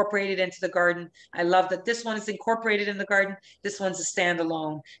not incorporated into the garden. I love that this one is incorporated in the garden. This one's a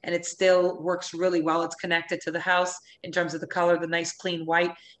standalone, and it still works really well. It's connected to the house in terms of the color, the nice clean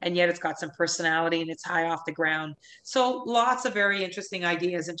white, and yet it's got some personality and it's high off the ground. So lots of very interesting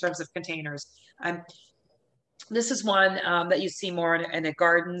ideas in terms of containers. This is one that you see more in the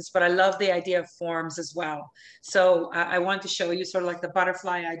gardens, but I love the idea of forms as well. So I want to show you sort of like the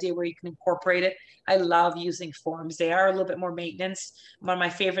butterfly idea where you can incorporate it. I love using forms. They are a little bit more maintenance. One of my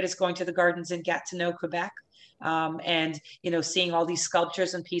favorite is going to the gardens in Gatineau, Quebec. And, you know, seeing all these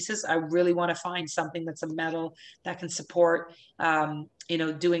sculptures and pieces, I really want to find something that's a metal that can support, you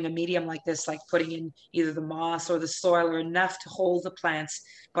know, doing a medium like this, like putting in either the moss or the soil or enough to hold the plants.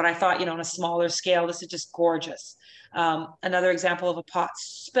 But I thought, you know, on a smaller scale, this is just gorgeous. Another example of a pot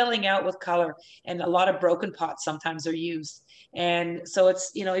spilling out with color, and a lot of broken pots sometimes are used. And so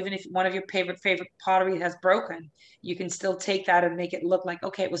it's, you know, even if one of your favorite pottery has broken, you can still take that and make it look like,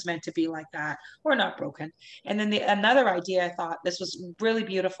 okay, it was meant to be like that, or not broken. And then another idea, I thought this was really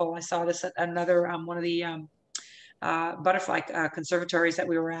beautiful. I saw this at another one of the butterfly conservatories that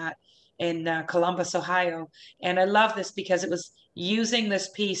we were at in Columbus, Ohio. And I love this because it was using this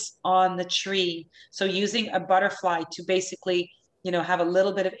piece on the tree. So using a butterfly to basically, you know, have a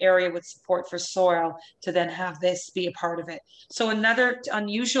little bit of area with support for soil to then have this be a part of it. So another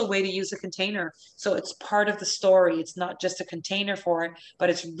unusual way to use a container. So it's part of the story. It's not just a container for it, but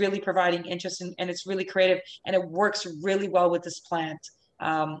it's really providing interest and it's really creative, and it works really well with this plant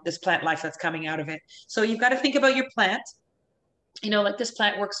life that's coming out of it. So you've got to think about your plant. You know, like this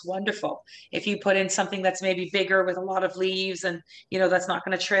plant works wonderful. If you put in something that's maybe bigger with a lot of leaves and, you know, that's not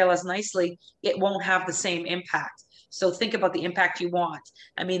going to trail as nicely, it won't have the same impact. So think about the impact you want.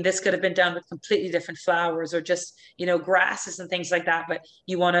 I mean, this could have been done with completely different flowers or just, you know, grasses and things like that, but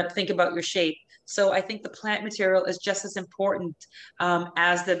you want to think about your shape. So I think the plant material is just as important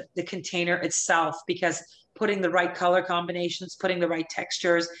as the container itself, because putting the right color combinations, putting the right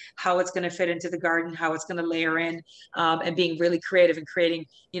textures, how it's going to fit into the garden, how it's going to layer in, and being really creative and creating,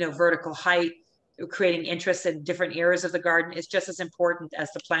 you know, vertical height, creating interest in different areas of the garden is just as important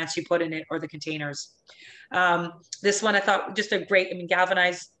as the plants you put in it or the containers. This one I thought just a great, I mean,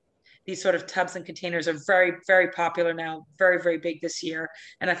 galvanized, these sort of tubs and containers are very, very popular now, very, very big this year.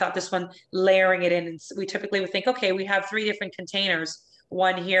 And I thought this one, layering it in, and we typically would think, okay, we have 3 different containers,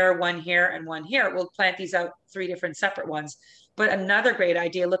 one here, and one here. We'll plant these out 3 different separate ones. But another great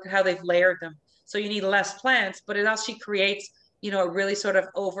idea, look at how they've layered them. So you need less plants, but it actually creates, you know, a really sort of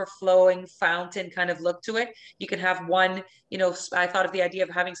overflowing fountain kind of look to it. You can have one, you know, I thought of the idea of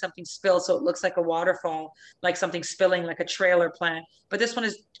having something spill so it looks like a waterfall, like something spilling, like a trailer plant. But this one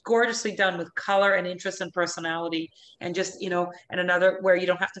is gorgeously done with color and interest and personality, and just, you know, and another where you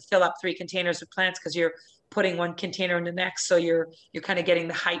don't have to fill up 3 containers with plants because you're putting one container in the next. So you're kind of getting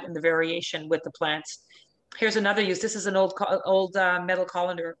the height and the variation with the plants. Here's another use. This is an old metal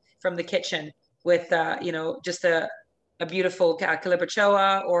colander from the kitchen with, you know, just a beautiful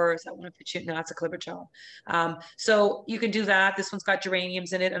calibrachoa, or is that one of the, no, that's a calibrachoa. So you can do that. This one's got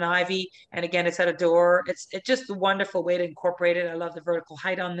geraniums in it and ivy. And again, it's at a door. It's just a wonderful way to incorporate it. I love the vertical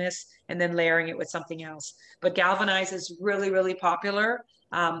height on this, and then layering it with something else. But galvanized is really, really popular.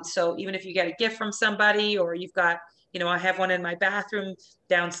 So even if you get a gift from somebody, or you've got, you know, I have one in my bathroom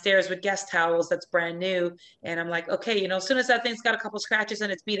downstairs with guest towels that's brand new. And I'm like, okay, you know, as soon as that thing's got a couple scratches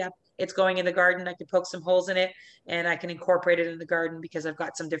and it's beat up, it's going in the garden. I can poke some holes in it and I can incorporate it in the garden because I've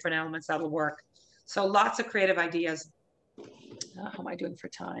got some different elements that'll work. So lots of creative ideas. How am I doing for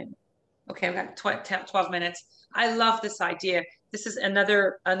time? Okay, I've got 12 minutes. I love this idea. This is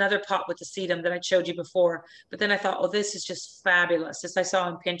another pot with the sedum that I showed you before. But then I thought, oh, this is just fabulous. This I saw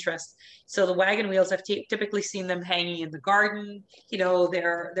on Pinterest. So the wagon wheels, I've typically seen them hanging in the garden. You know,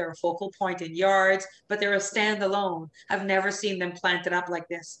 they're a focal point in yards, but they're a standalone. I've never seen them planted up like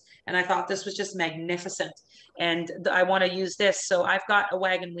this. And I thought this was just magnificent. And I want to use this. So I've got a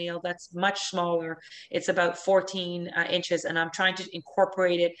wagon wheel that's much smaller. It's about 14 inches, and I'm trying to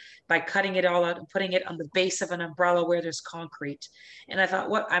incorporate it by cutting it all out and putting it on the base of an umbrella where there's concrete. And I thought,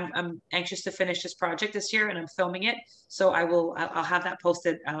 what, I'm anxious to finish this project this year, and I'm filming it. So I'll have that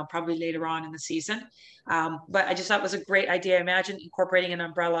posted probably later on in the season. But I just thought it was a great idea. Imagine incorporating an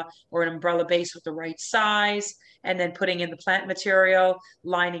umbrella or an umbrella base with the right size, and then putting in the plant material,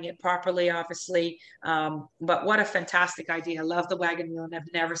 lining it properly, obviously. But what a fantastic idea. I love the wagon wheel, and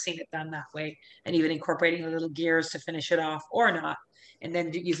I've never seen it done that way. And even incorporating the little gears to finish it off or not, and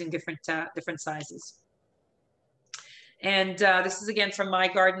then using different sizes. And this is again from my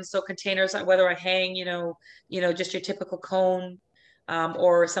garden. So containers, whether I hang, just your typical cone,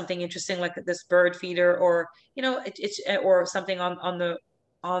 or something interesting like this bird feeder, or or something on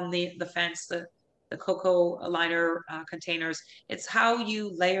the fence, the cocoa liner containers. It's how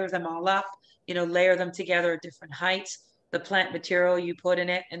you layer them all up, layer them together at different heights, the plant material you put in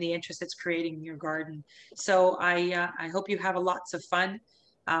it, and the interest it's creating in your garden. So I hope you have lots of fun,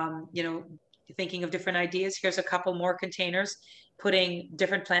 thinking of different ideas. Here's a couple more containers, putting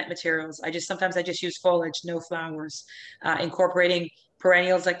different plant materials. Sometimes I just use foliage, no flowers, incorporating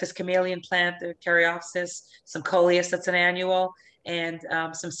perennials like this chameleon plant, the Caryopsis, some coleus that's an annual, and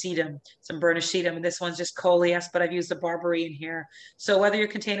some sedum, some burnished sedum. And this one's just coleus, but I've used the barberry in here. So whether your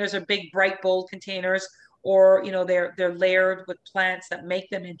containers are big, bright, bold containers, or they're layered with plants that make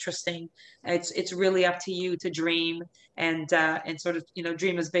them interesting, it's really up to you to dream and sort of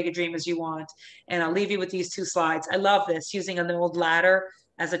dream as big a dream as you want. And I'll leave you with these two slides. I love this, using an old ladder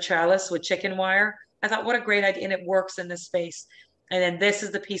as a trellis with chicken wire. I thought, what a great idea, and it works in this space. And then this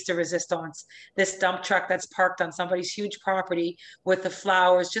is the piece de resistance, this dump truck that's parked on somebody's huge property with the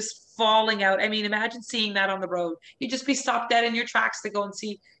flowers just falling out. I mean, imagine seeing that on the road. You'd just be stopped dead in your tracks to go and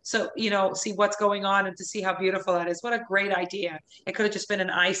see what's going on and to see how beautiful that is. What a great idea. It could have just been an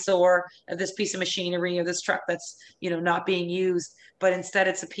eyesore of this piece of machinery or this truck that's, not being used, but instead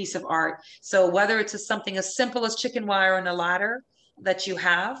it's a piece of art. So whether it's something as simple as chicken wire and a ladder that you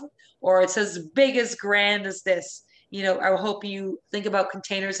have, or it's as big, as grand as this, I hope you think about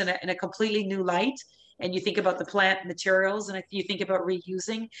containers in a completely new light, and you think about the plant materials, and if you think about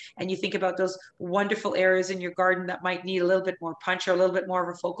reusing, and you think about those wonderful areas in your garden that might need a little bit more punch or a little bit more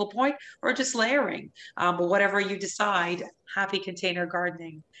of a focal point, or just layering. But whatever you decide, happy container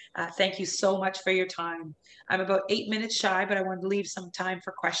gardening. Thank you so much for your time. I'm about 8 minutes shy, but I wanted to leave some time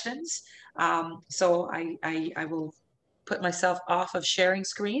for questions. So I will put myself off of sharing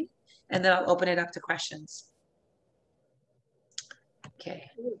screen, and then I'll open it up to questions.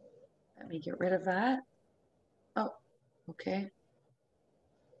 Okay, let me get rid of that. Oh, okay.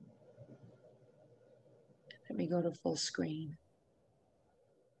 Let me go to full screen.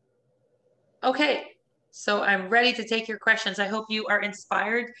 Okay, so I'm ready to take your questions. I hope you are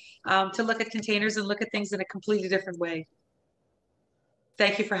inspired to look at containers and look at things in a completely different way.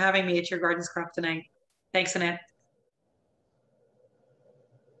 Thank you for having me at your Gardens Crop tonight. Thanks, Annette.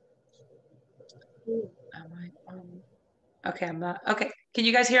 Am I on? Okay, I'm not. Okay, can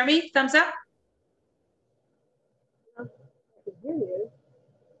you guys hear me? Thumbs up. I can hear you.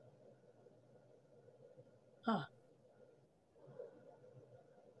 Huh.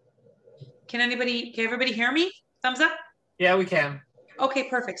 Can everybody hear me? Thumbs up? Yeah, we can. Okay,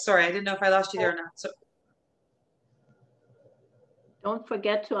 perfect. Sorry, I didn't know if I lost you there or not. So don't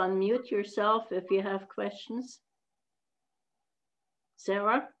forget to unmute yourself if you have questions.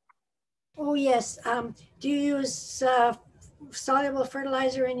 Sarah? Oh, yes. Do you use soluble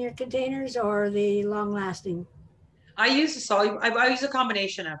fertilizer in your containers, or the long-lasting? I use a soluble. I use a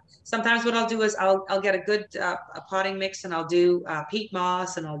combination of. Sometimes what I'll do is I'll get a good a potting mix, and I'll do peat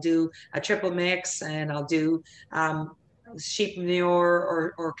moss, and I'll do a triple mix, and I'll do sheep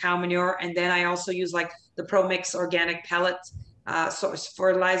manure or cow manure, and then I also use like the Pro Mix organic pellet source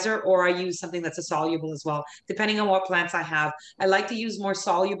fertilizer, or I use something that's a soluble as well, depending on what plants I have. I like to use more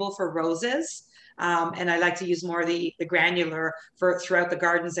soluble for roses. And I like to use more of the granular for throughout the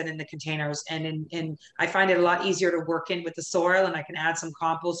gardens and in the containers. And I find it a lot easier to work in with the soil, and I can add some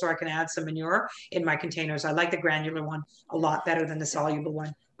compost or I can add some manure in my containers. I like the granular one a lot better than the soluble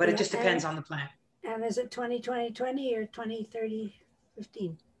one, but it just depends on the plant. And is it 20-20-20 or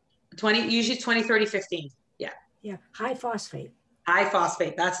 20-30-15? 20, usually 20-30-15. Yeah. Yeah, high phosphate. High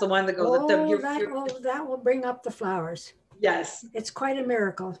phosphate. That's the one that goes. That will bring up the flowers. Yes. It's quite a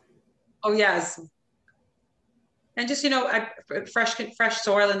miracle. Oh, yes. And just, fresh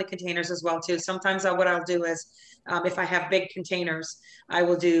soil in the containers as well, too. Sometimes what I'll do is, if I have big containers, I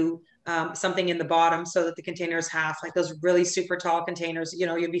will do something in the bottom so that the container is half, like those really super tall containers.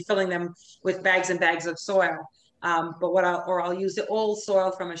 You'll be filling them with bags and bags of soil. But I'll use the old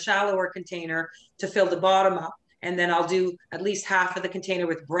soil from a shallower container to fill the bottom up. And then I'll do at least half of the container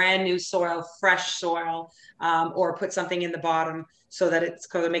with brand new soil, fresh soil, or put something in the bottom so that it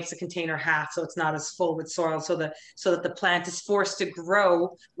makes the container half, so it's not as full with soil, so that the plant is forced to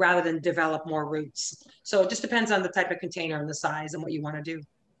grow rather than develop more roots. So it just depends on the type of container and the size and what you want to do.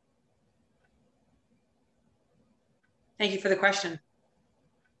 Thank you for the question.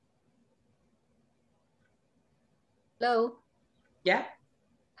 Hello. Yeah.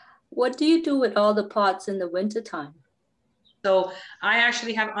 What do you do with all the pots in the wintertime? So I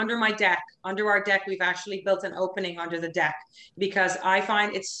actually have under our deck, we've actually built an opening under the deck because I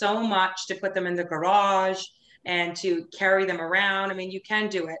find it's so much to put them in the garage and to carry them around. I mean, you can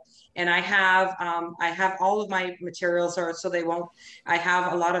do it. And I have all of my materials I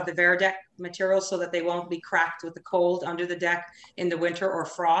have a lot of the Verideck materials so that they won't be cracked with the cold under the deck in the winter or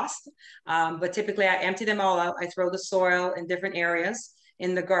frost. But typically I empty them all out. I throw the soil in different areas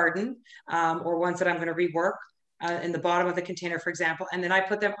in the garden or ones that I'm going to rework. In the bottom of the container, for example, and then I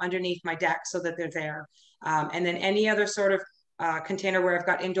put them underneath my deck so that they're there. And then any other sort of container where I've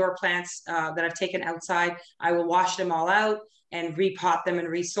got indoor plants that I've taken outside, I will wash them all out and repot them and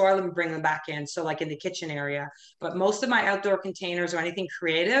resoil them and bring them back in. So like in the kitchen area. But most of my outdoor containers or anything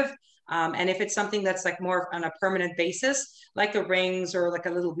creative, and if it's something that's like more on a permanent basis, like the rings or like a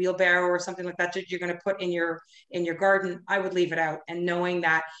little wheelbarrow or something like that you're going to put in your garden, I would leave it out. And knowing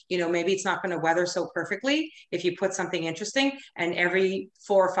that, maybe it's not going to weather so perfectly if you put something interesting, and every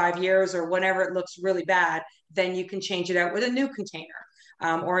 4 or 5 years or whenever it looks really bad, then you can change it out with a new container.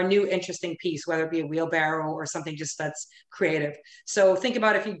 Or a new interesting piece, whether it be a wheelbarrow or something just that's creative. So think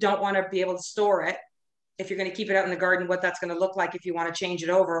about if you don't want to be able to store it, if you're going to keep it out in the garden, what that's going to look like if you want to change it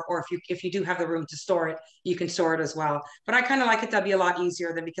over, or if you do have the room to store it, you can store it as well. But I kind of like it to be a lot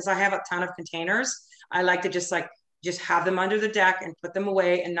easier than, because I have a ton of containers. I like to just have them under the deck and put them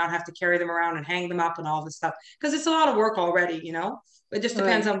away and not have to carry them around and hang them up and all this stuff, because it's a lot of work already, It just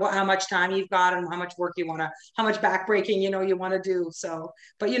depends on how much time you've got and how much work how much backbreaking, you want to do. So,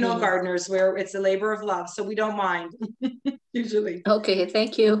 but gardeners, where it's a labor of love, so we don't mind usually. Okay,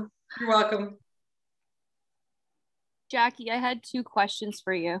 thank you. You're welcome. Jackie, I had 2 questions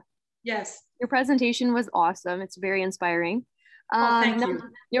for you. Yes. Your presentation was awesome. It's very inspiring. Thank you.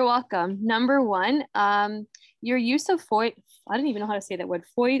 You're welcome. Number 1, your use of I don't even know how to say that word.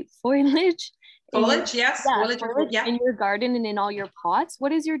 Foliage. Foliage, yes. Yeah, foliage in your garden and in all your pots.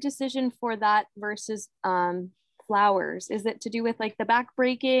 What is your decision for that versus flowers? Is it to do with like the back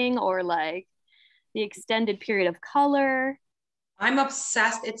breaking or like the extended period of color? I'm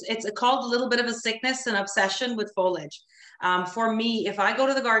obsessed. It's called a little bit of a sickness and obsession with foliage. For me, if I go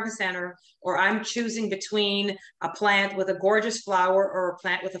to the garden center or I'm choosing between a plant with a gorgeous flower or a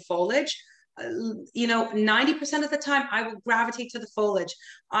plant with a foliage, 90% of the time I will gravitate to the foliage.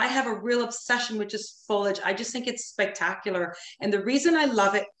 I have a real obsession with just foliage. I just think it's spectacular. And the reason I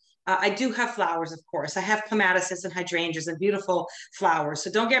love it, I do have flowers, of course. I have clematis and hydrangeas and beautiful flowers. So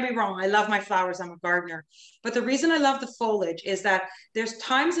don't get me wrong. I love my flowers. I'm a gardener. But the reason I love the foliage is that there's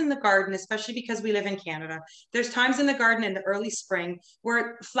times in the garden, especially because we live in Canada, there's times in the garden in the early spring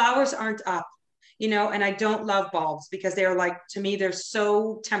where flowers aren't up. And I don't love bulbs because they're to me, they're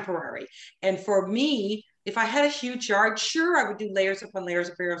so temporary. And for me, if I had a huge yard, sure, I would do layers upon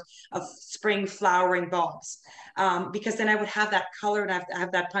layers of spring flowering bulbs, because then I would have that color and I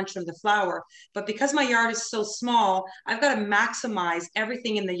have that punch from the flower. But because my yard is so small, I've got to maximize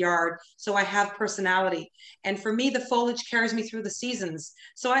everything in the yard so I have personality. And for me, the foliage carries me through the seasons.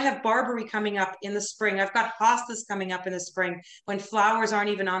 So I have barberry coming up in the spring. I've got hostas coming up in the spring when flowers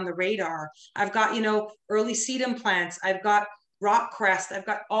aren't even on the radar. I've got, early sedum plants. I've got rock crest. I've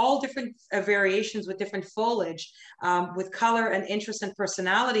got all different variations with different foliage, with color and interest and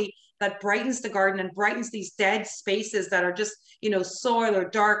personality that brightens the garden and brightens these dead spaces that are just, soil or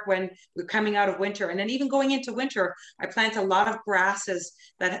dark when we're coming out of winter. And then even going into winter, I plant a lot of grasses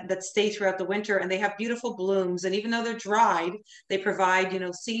that stay throughout the winter, and they have beautiful blooms. And even though they're dried, they provide,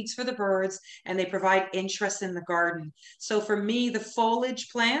 seeds for the birds, and they provide interest in the garden. So for me, the foliage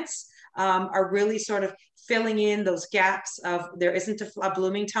plants are really sort of filling in those gaps of there isn't a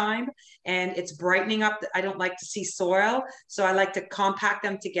blooming time, and it's brightening up. I don't like to see soil, so I like to compact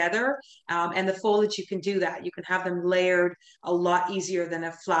them together. And the foliage, you can do that. You can have them layered a lot easier than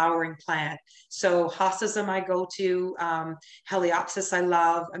a flowering plant. So hostas are my go-to. Heliopsis I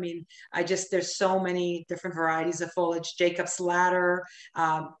love. I mean, there's so many different varieties of foliage. Jacob's ladder,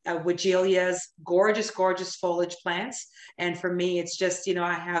 Weigelias, gorgeous, gorgeous foliage plants. And for me, it's just,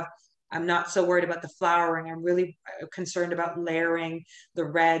 I'm not so worried about the flowering. I'm really concerned about layering the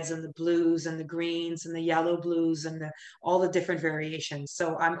reds and the blues and the greens and the yellow blues and all the different variations.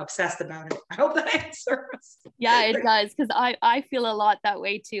 So I'm obsessed about it. I hope that answers. Yeah, it does. Because I feel a lot that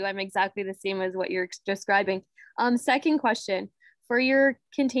way too. I'm exactly the same as what you're describing. Second question, for your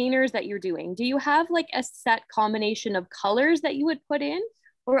containers that you're doing, do you have like a set combination of colors that you would put in?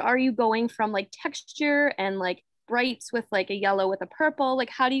 Or are you going from like texture and like brights with like a yellow with a purple? Like,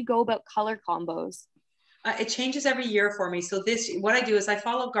 how do you go about color combos? It changes every year for me. So what I do is I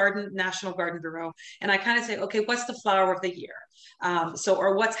follow National Garden Bureau, and I kind of say, okay, what's the flower of the year?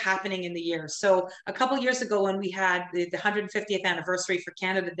 Or what's happening in the year. So a couple of years ago when we had the 150th anniversary for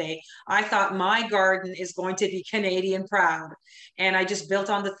Canada Day, I thought my garden is going to be Canadian proud. And I just built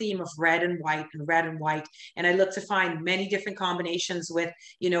on the theme of red and white and red and white. And I looked to find many different combinations with,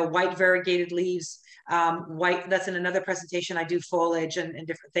 white variegated leaves, white. That's in another presentation. I do foliage and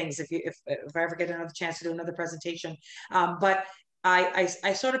different things if I ever get another chance to do another presentation. But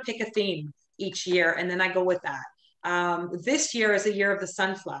I sort of pick a theme each year, and then I go with that. This year is a year of the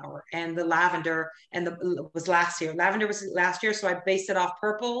sunflower and the lavender, and was last year. Lavender was last year, so I based it off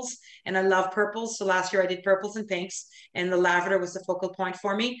purples, and I love purples. So last year I did purples and pinks, and the lavender was the focal point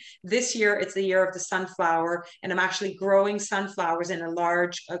for me. This year it's the year of the sunflower, and I'm actually growing sunflowers in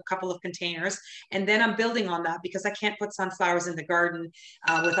a couple of containers, and then I'm building on that because I can't put sunflowers in the garden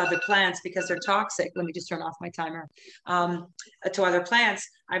with other plants because they're toxic. Let me just turn off my timer. To other plants,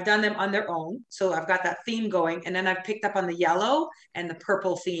 I've done them on their own, so I've got that theme going, and then I've picked up on the yellow and the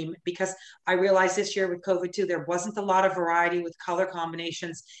purple theme because I realized this year with COVID too, there wasn't a lot of variety with color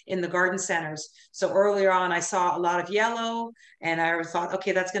combinations in the garden centers. So earlier on, I saw a lot of yellow, and I thought,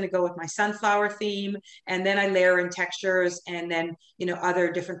 okay, that's going to go with my sunflower theme, and then I layer in textures and then other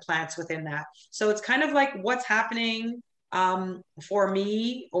different plants within that. So it's kind of like what's happening for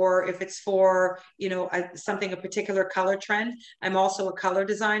me, or if it's for a particular color trend. I'm also a color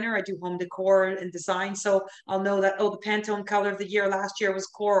designer. I do home decor and design, so I'll know that, the Pantone color of the year last year was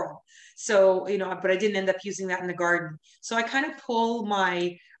coral, so but I didn't end up using that in the garden. So I kind of pull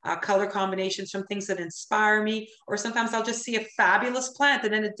my color combinations from things that inspire me, or sometimes I'll just see a fabulous plant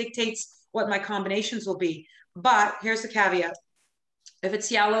and then it dictates what my combinations will be. But here's the caveat: if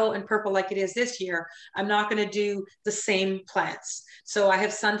it's yellow and purple like it is this year, I'm not going to do the same plants. So I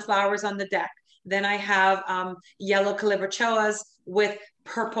have sunflowers on the deck. Then I have yellow calibrachoas with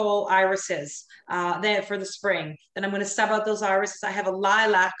purple irises then for the spring. Then I'm going to sub out those irises. I have a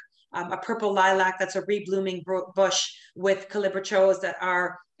lilac, a purple lilac that's a reblooming bush with calibrachoas that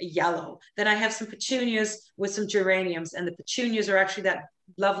are yellow. Then I have some petunias with some geraniums, and the petunias are actually that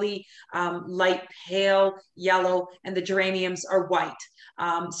lovely light pale yellow, and the geraniums are white.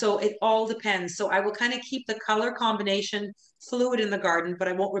 So it all depends. So I will kind of keep the color combination fluid in the garden, but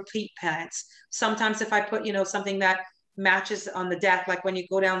I won't repeat plants. Sometimes if I put something that matches on the deck, like when you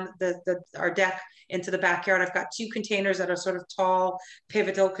go down our deck into the backyard, I've got 2 containers that are sort of tall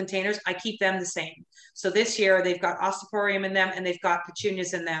pivotal containers. I keep them the same. So this year they've got osteoporium in them, and they've got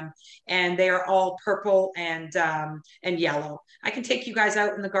petunias in them, and they are all purple and yellow. I can take you guys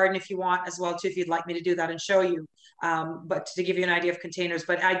out in the garden if you want as well too, if you'd like me to do that and show you, but to give you an idea of containers.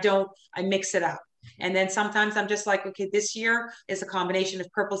 But I mix it up. And then sometimes I'm just like, okay, this year is a combination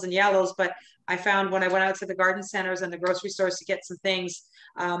of purples and yellows. But I found when I went out to the garden centers and the grocery stores to get some things,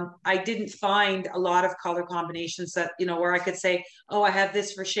 I didn't find a lot of color combinations that, where I could say, oh, I have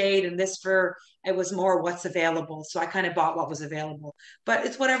this for shade and this for, it was more what's available. So I kind of bought what was available. But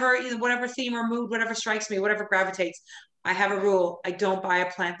it's whatever theme or mood, whatever strikes me, whatever gravitates. I have a rule: I don't buy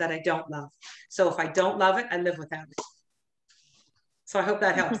a plant that I don't love. So if I don't love it, I live without it. So I hope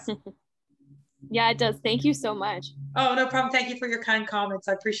that helps. Yeah, it does. Thank you so much. Oh, no problem. Thank you for your kind comments.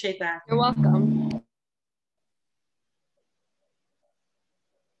 I appreciate that. You're welcome.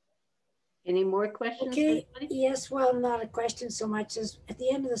 Any more questions? Okay. Yes, well, not a question so much as at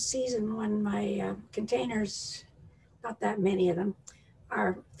the end of the season when my containers, not that many of them,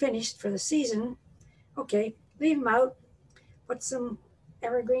 are finished for the season. Okay, leave them out, put some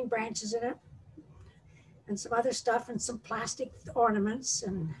evergreen branches in it and some other stuff and some plastic ornaments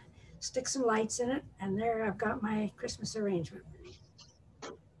and stick some lights in it. And there I've got my Christmas arrangement.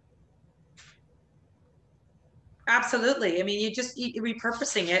 Absolutely. I mean, you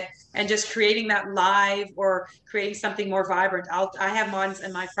repurposing it and just creating that live or creating something more vibrant. I have mine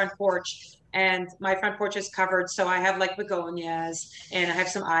in my front porch, and my front porch is covered. So I have like begonias, and I have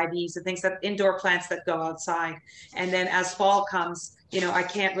some ivies and things, that indoor plants that go outside. And then as fall comes, I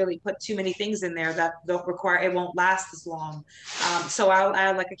can't really put too many things in there that don't require, it won't last as long. So I'll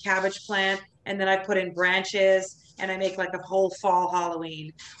add like a cabbage plant, and then I put in branches, and I make like a whole fall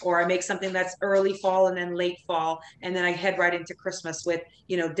Halloween, or I make something that's early fall and then late fall, and then I head right into Christmas with,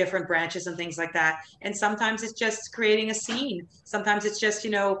 different branches and things like that. And sometimes it's just creating a scene. Sometimes it's just,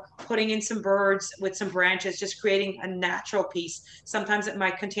 putting in some birds with some branches, just creating a natural piece. Sometimes at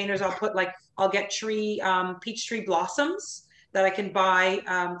my containers, I'll get peach tree blossoms that I can buy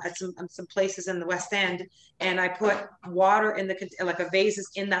at some places in the West End, and I put water in like a vase is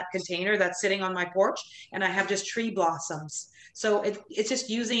in that container that's sitting on my porch, and I have just tree blossoms. So it's just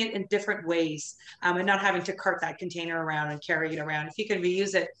using it in different ways, and not having to cart that container around and carry it around. If you can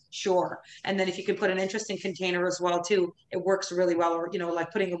reuse it, sure. And then if you can put an interesting container as well too, it works really well. Or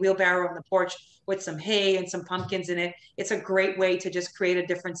like putting a wheelbarrow on the porch with some hay and some pumpkins in it. It's a great way to just create a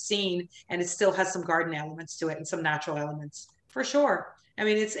different scene, and it still has some garden elements to it and some natural elements. For sure. I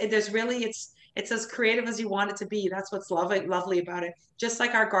mean, it's as creative as you want it to be. That's what's lovely about it. Just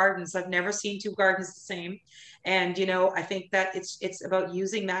like our gardens, I've never seen two gardens the same. And I think that it's about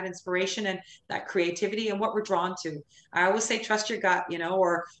using that inspiration and that creativity and what we're drawn to. I always say trust your gut,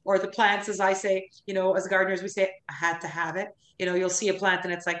 or the plants, as I say, as gardeners, we say I had to have it. You'll see a plant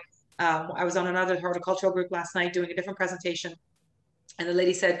and it's like, I was on another horticultural group last night doing a different presentation. And the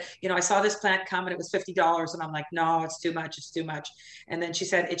lady said, I saw this plant come and it was $50. And I'm like, no, it's too much. It's too much. And then she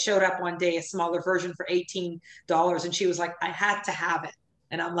said, it showed up one day, a smaller version for $18. And she was like, I had to have it.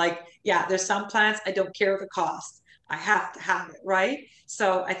 And I'm like, yeah, there's some plants, I don't care the cost. I have to have it, right?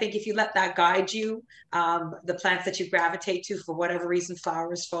 So I think if you let that guide you, the plants that you gravitate to for whatever reason,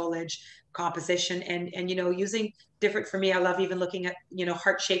 flowers, foliage, composition, and using different, for me, I love even looking at,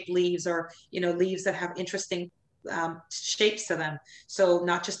 heart-shaped leaves, or, leaves that have interesting shapes to them. So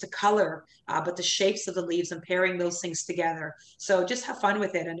not just the color, but the shapes of the leaves, and pairing those things together. So just have fun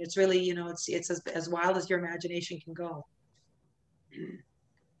with it. And it's really, it's as wild as your imagination can go.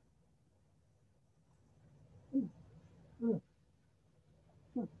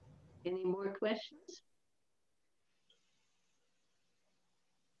 Any more questions?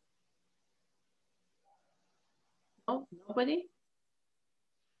 Oh, nobody?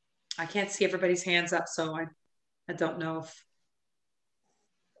 I can't see everybody's hands up, so I don't know if.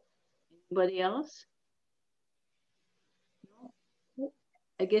 Anybody else? No.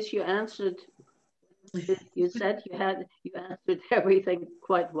 I guess you answered. You said you answered everything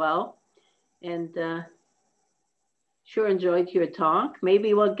quite well, and sure enjoyed your talk.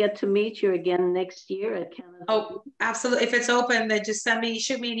 Maybe we'll get to meet you again next year at Canada. Oh, absolutely! If it's open, then just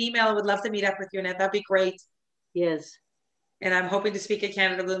shoot me an email. I would love to meet up with you, Annette. That'd be great. Yes. And I'm hoping to speak at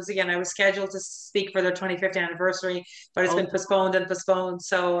Canada Blooms again. I was scheduled to speak for their 25th anniversary, but it's been postponed and postponed.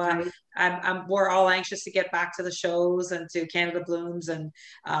 So we're all anxious to get back to the shows and to Canada Blooms, and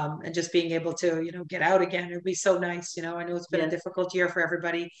just being able to, get out again. It'd be so nice. I know it's been a difficult year for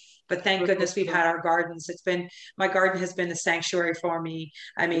everybody, but thank goodness we've had our gardens. My garden has been a sanctuary for me.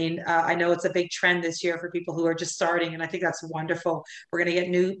 I mean, I know it's a big trend this year for people who are just starting, and I think that's wonderful. We're going to get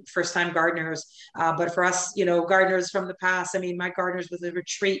new first-time gardeners, but for us, gardeners from the past, I mean, my gardeners was a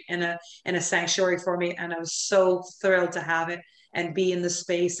retreat and a sanctuary for me, and I was so thrilled to have it and be in the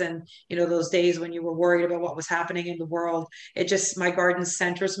space. And those days when you were worried about what was happening in the world, my garden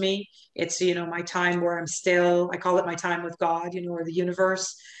centers me. It's my time where I'm still. I call it my time with God, or the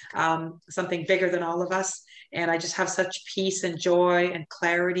universe, something bigger than all of us. And I just have such peace and joy and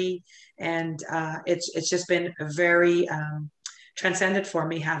clarity, and it's just been a very transcended for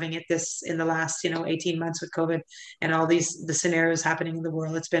me having it this in the last 18 months with COVID and all the scenarios happening in the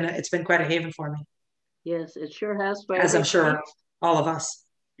world. It's been quite a haven for me. Yes, it sure has. As I'm sure all of us.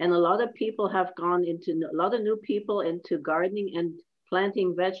 And a lot of people have gone into, a lot of new people into gardening and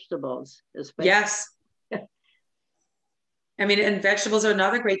planting vegetables, especially. Yes. I mean, and vegetables are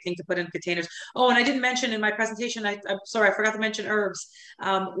another great thing to put in containers. Oh, and I didn't mention in my presentation, I'm sorry, I forgot to mention herbs.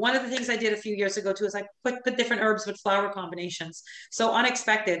 One of the things I did a few years ago too is I put different herbs with flower combinations. So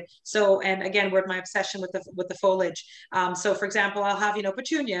unexpected. So, and again, with my obsession with the foliage. So for example, I'll have,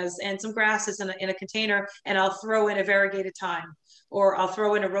 petunias and some grasses in a container, and I'll throw in a variegated thyme, or I'll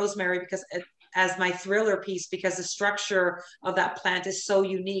throw in a rosemary as my thriller piece, because the structure of that plant is so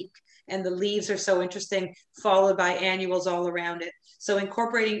unique. and the leaves are so interesting, followed by annuals all around it. So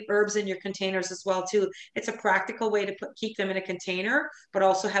incorporating herbs in your containers as well too. It's a practical way to keep them in a container, but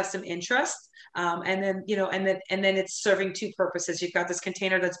also have some interest. And then, you know, and then it's serving two purposes. You've got this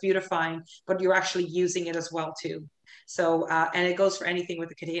container that's beautifying, but you're actually using it as well too. So, and it goes for anything with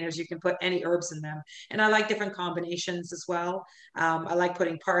the containers. You can put any herbs in them. And I like different combinations as well. I like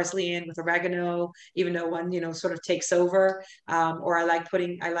putting parsley in with oregano, even though one, you know, sort of takes over. Or I like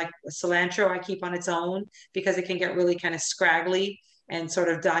cilantro I keep on its own because it can get really kind of scraggly and sort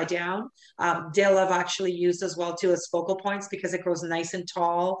of die down. Dill I've actually used as well too as focal points because it grows nice and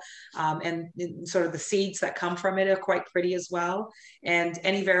tall, and sort of the seeds that come from it are quite pretty as well. And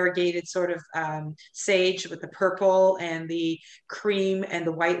any variegated sort of sage with the purple and the cream and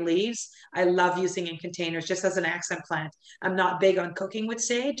the white leaves, I love using in containers just as an accent plant. I'm not big on cooking with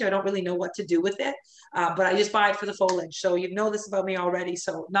sage. I don't really know what to do with it, but I just buy it for the foliage. So you know this about me already,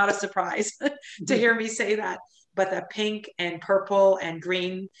 so not a surprise to hear me say that. But the pink and purple and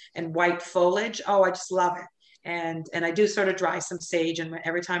green and white foliage, oh, I just love it. And I do sort of dry some sage, and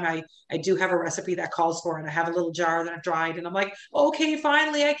every time I do have a recipe that calls for it, I have a little jar that I've dried, and I'm like, okay,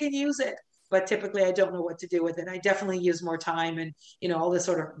 finally I can use it. But typically I don't know what to do with it. I definitely use more time, and you know, all the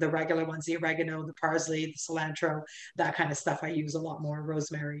sort of the regular ones, the oregano, the parsley, the cilantro, that kind of stuff I use a lot more,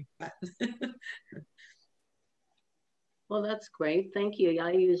 rosemary. But well, that's great. Thank you.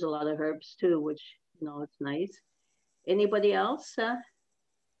 I use a lot of herbs too, which, you know, it's nice. Anybody else?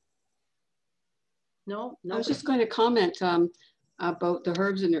 No. I was just going to comment about the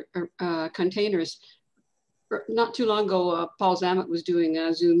herbs in their containers. Not too long ago, Paul Zammit was doing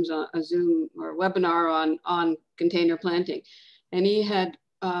a Zoom or webinar on container planting, and he had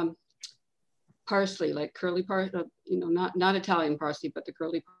parsley, like curly parsley, you know, not Italian parsley, but the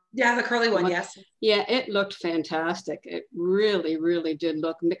curly. Yeah, the curly one, yes. Yeah, it looked fantastic. It really, really did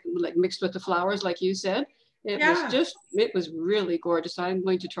look like mixed with the flowers, like you said. It was really gorgeous. I'm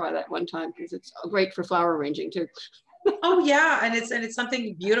going to try that one time because it's great for flower arranging too. Oh yeah, and it's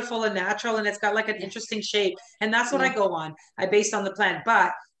something beautiful and natural, and it's got like an interesting shape, and that's what I go on. I based on the plant,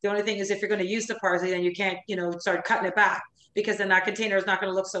 but the only thing is if you're going to use the parsley, then you can't, you know, start cutting it back because then that container is not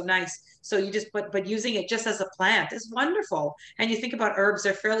going to look so nice. So you just but using it just as a plant is wonderful. And you think about herbs,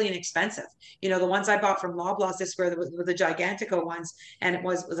 they're fairly inexpensive. You know, the ones I bought from Loblaws this were the Gigantico ones, and it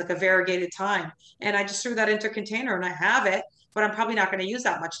was like a variegated thyme, and I just threw that into a container and I have it, but I'm probably not going to use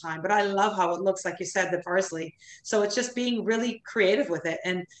that much time. But I love how it looks, like you said, the parsley. So it's just being really creative with it.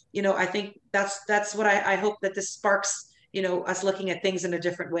 And, you know, I think that's what I hope that this sparks, you know, us looking at things in a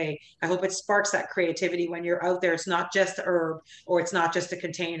different way. I hope it sparks that creativity when you're out there. It's not just a herb, or it's not just a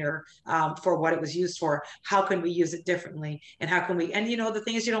container for what it was used for. How can we use it differently? And how can we, and you know, the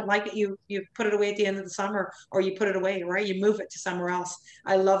thing is, you don't like it, you put it away at the end of the summer, or you put it away, right? You move it to somewhere else.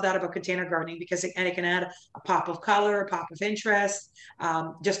 I love that about container gardening because it can add a pop of color, a pop of interest,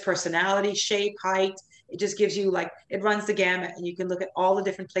 just personality, shape, height. It just gives you, like, it runs the gamut, and you can look at all the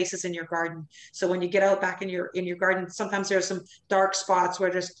different places in your garden. So when you get out back in your garden, sometimes there's some dark spots where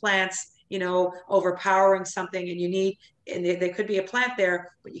there's plants, you know, overpowering something, and you need, and there could be a plant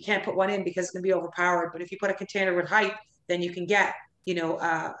there, but you can't put one in because it's going to be overpowered. But if you put a container with height, then you can get, you know,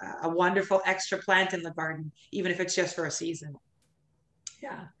 a wonderful extra plant in the garden, even if it's just for a season.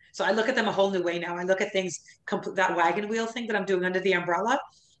 Yeah. So I look at them a whole new way now. I look at things, that wagon wheel thing that I'm doing under the umbrella.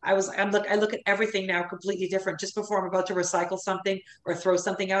 I look at everything now completely different. Just before I'm about to recycle something or throw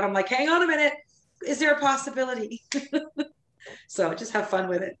something out, I'm like, hang on a minute, is there a possibility? So just have fun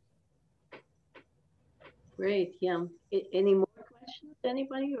with it. Great, yeah. Any more questions,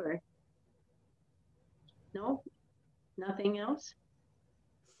 anybody, or no? Nothing else?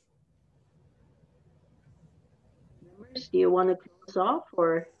 Members, do you want to close off,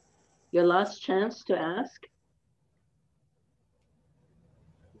 or your last chance to ask?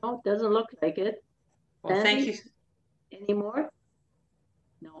 No, it doesn't look like it. Well, thank you. Any more?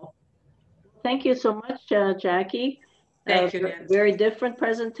 No. Thank you so much, Jackie. Thank you, Nancy. Very different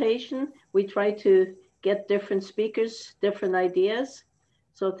presentation. We try to get different speakers, different ideas.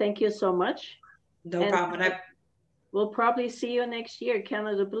 So thank you so much. No problem. We'll probably see you next year,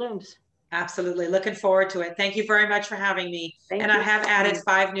 Canada Blooms. Absolutely. Looking forward to it. Thank you very much for having me. And I have added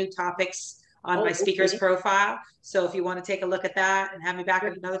 5 new topics on my speaker's profile. So if you want to take a look at that and have me back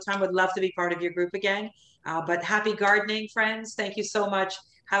at another time, would love to be part of your group again. But happy gardening, friends. Thank you so much.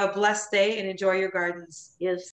 Have a blessed day and enjoy your gardens. Yes.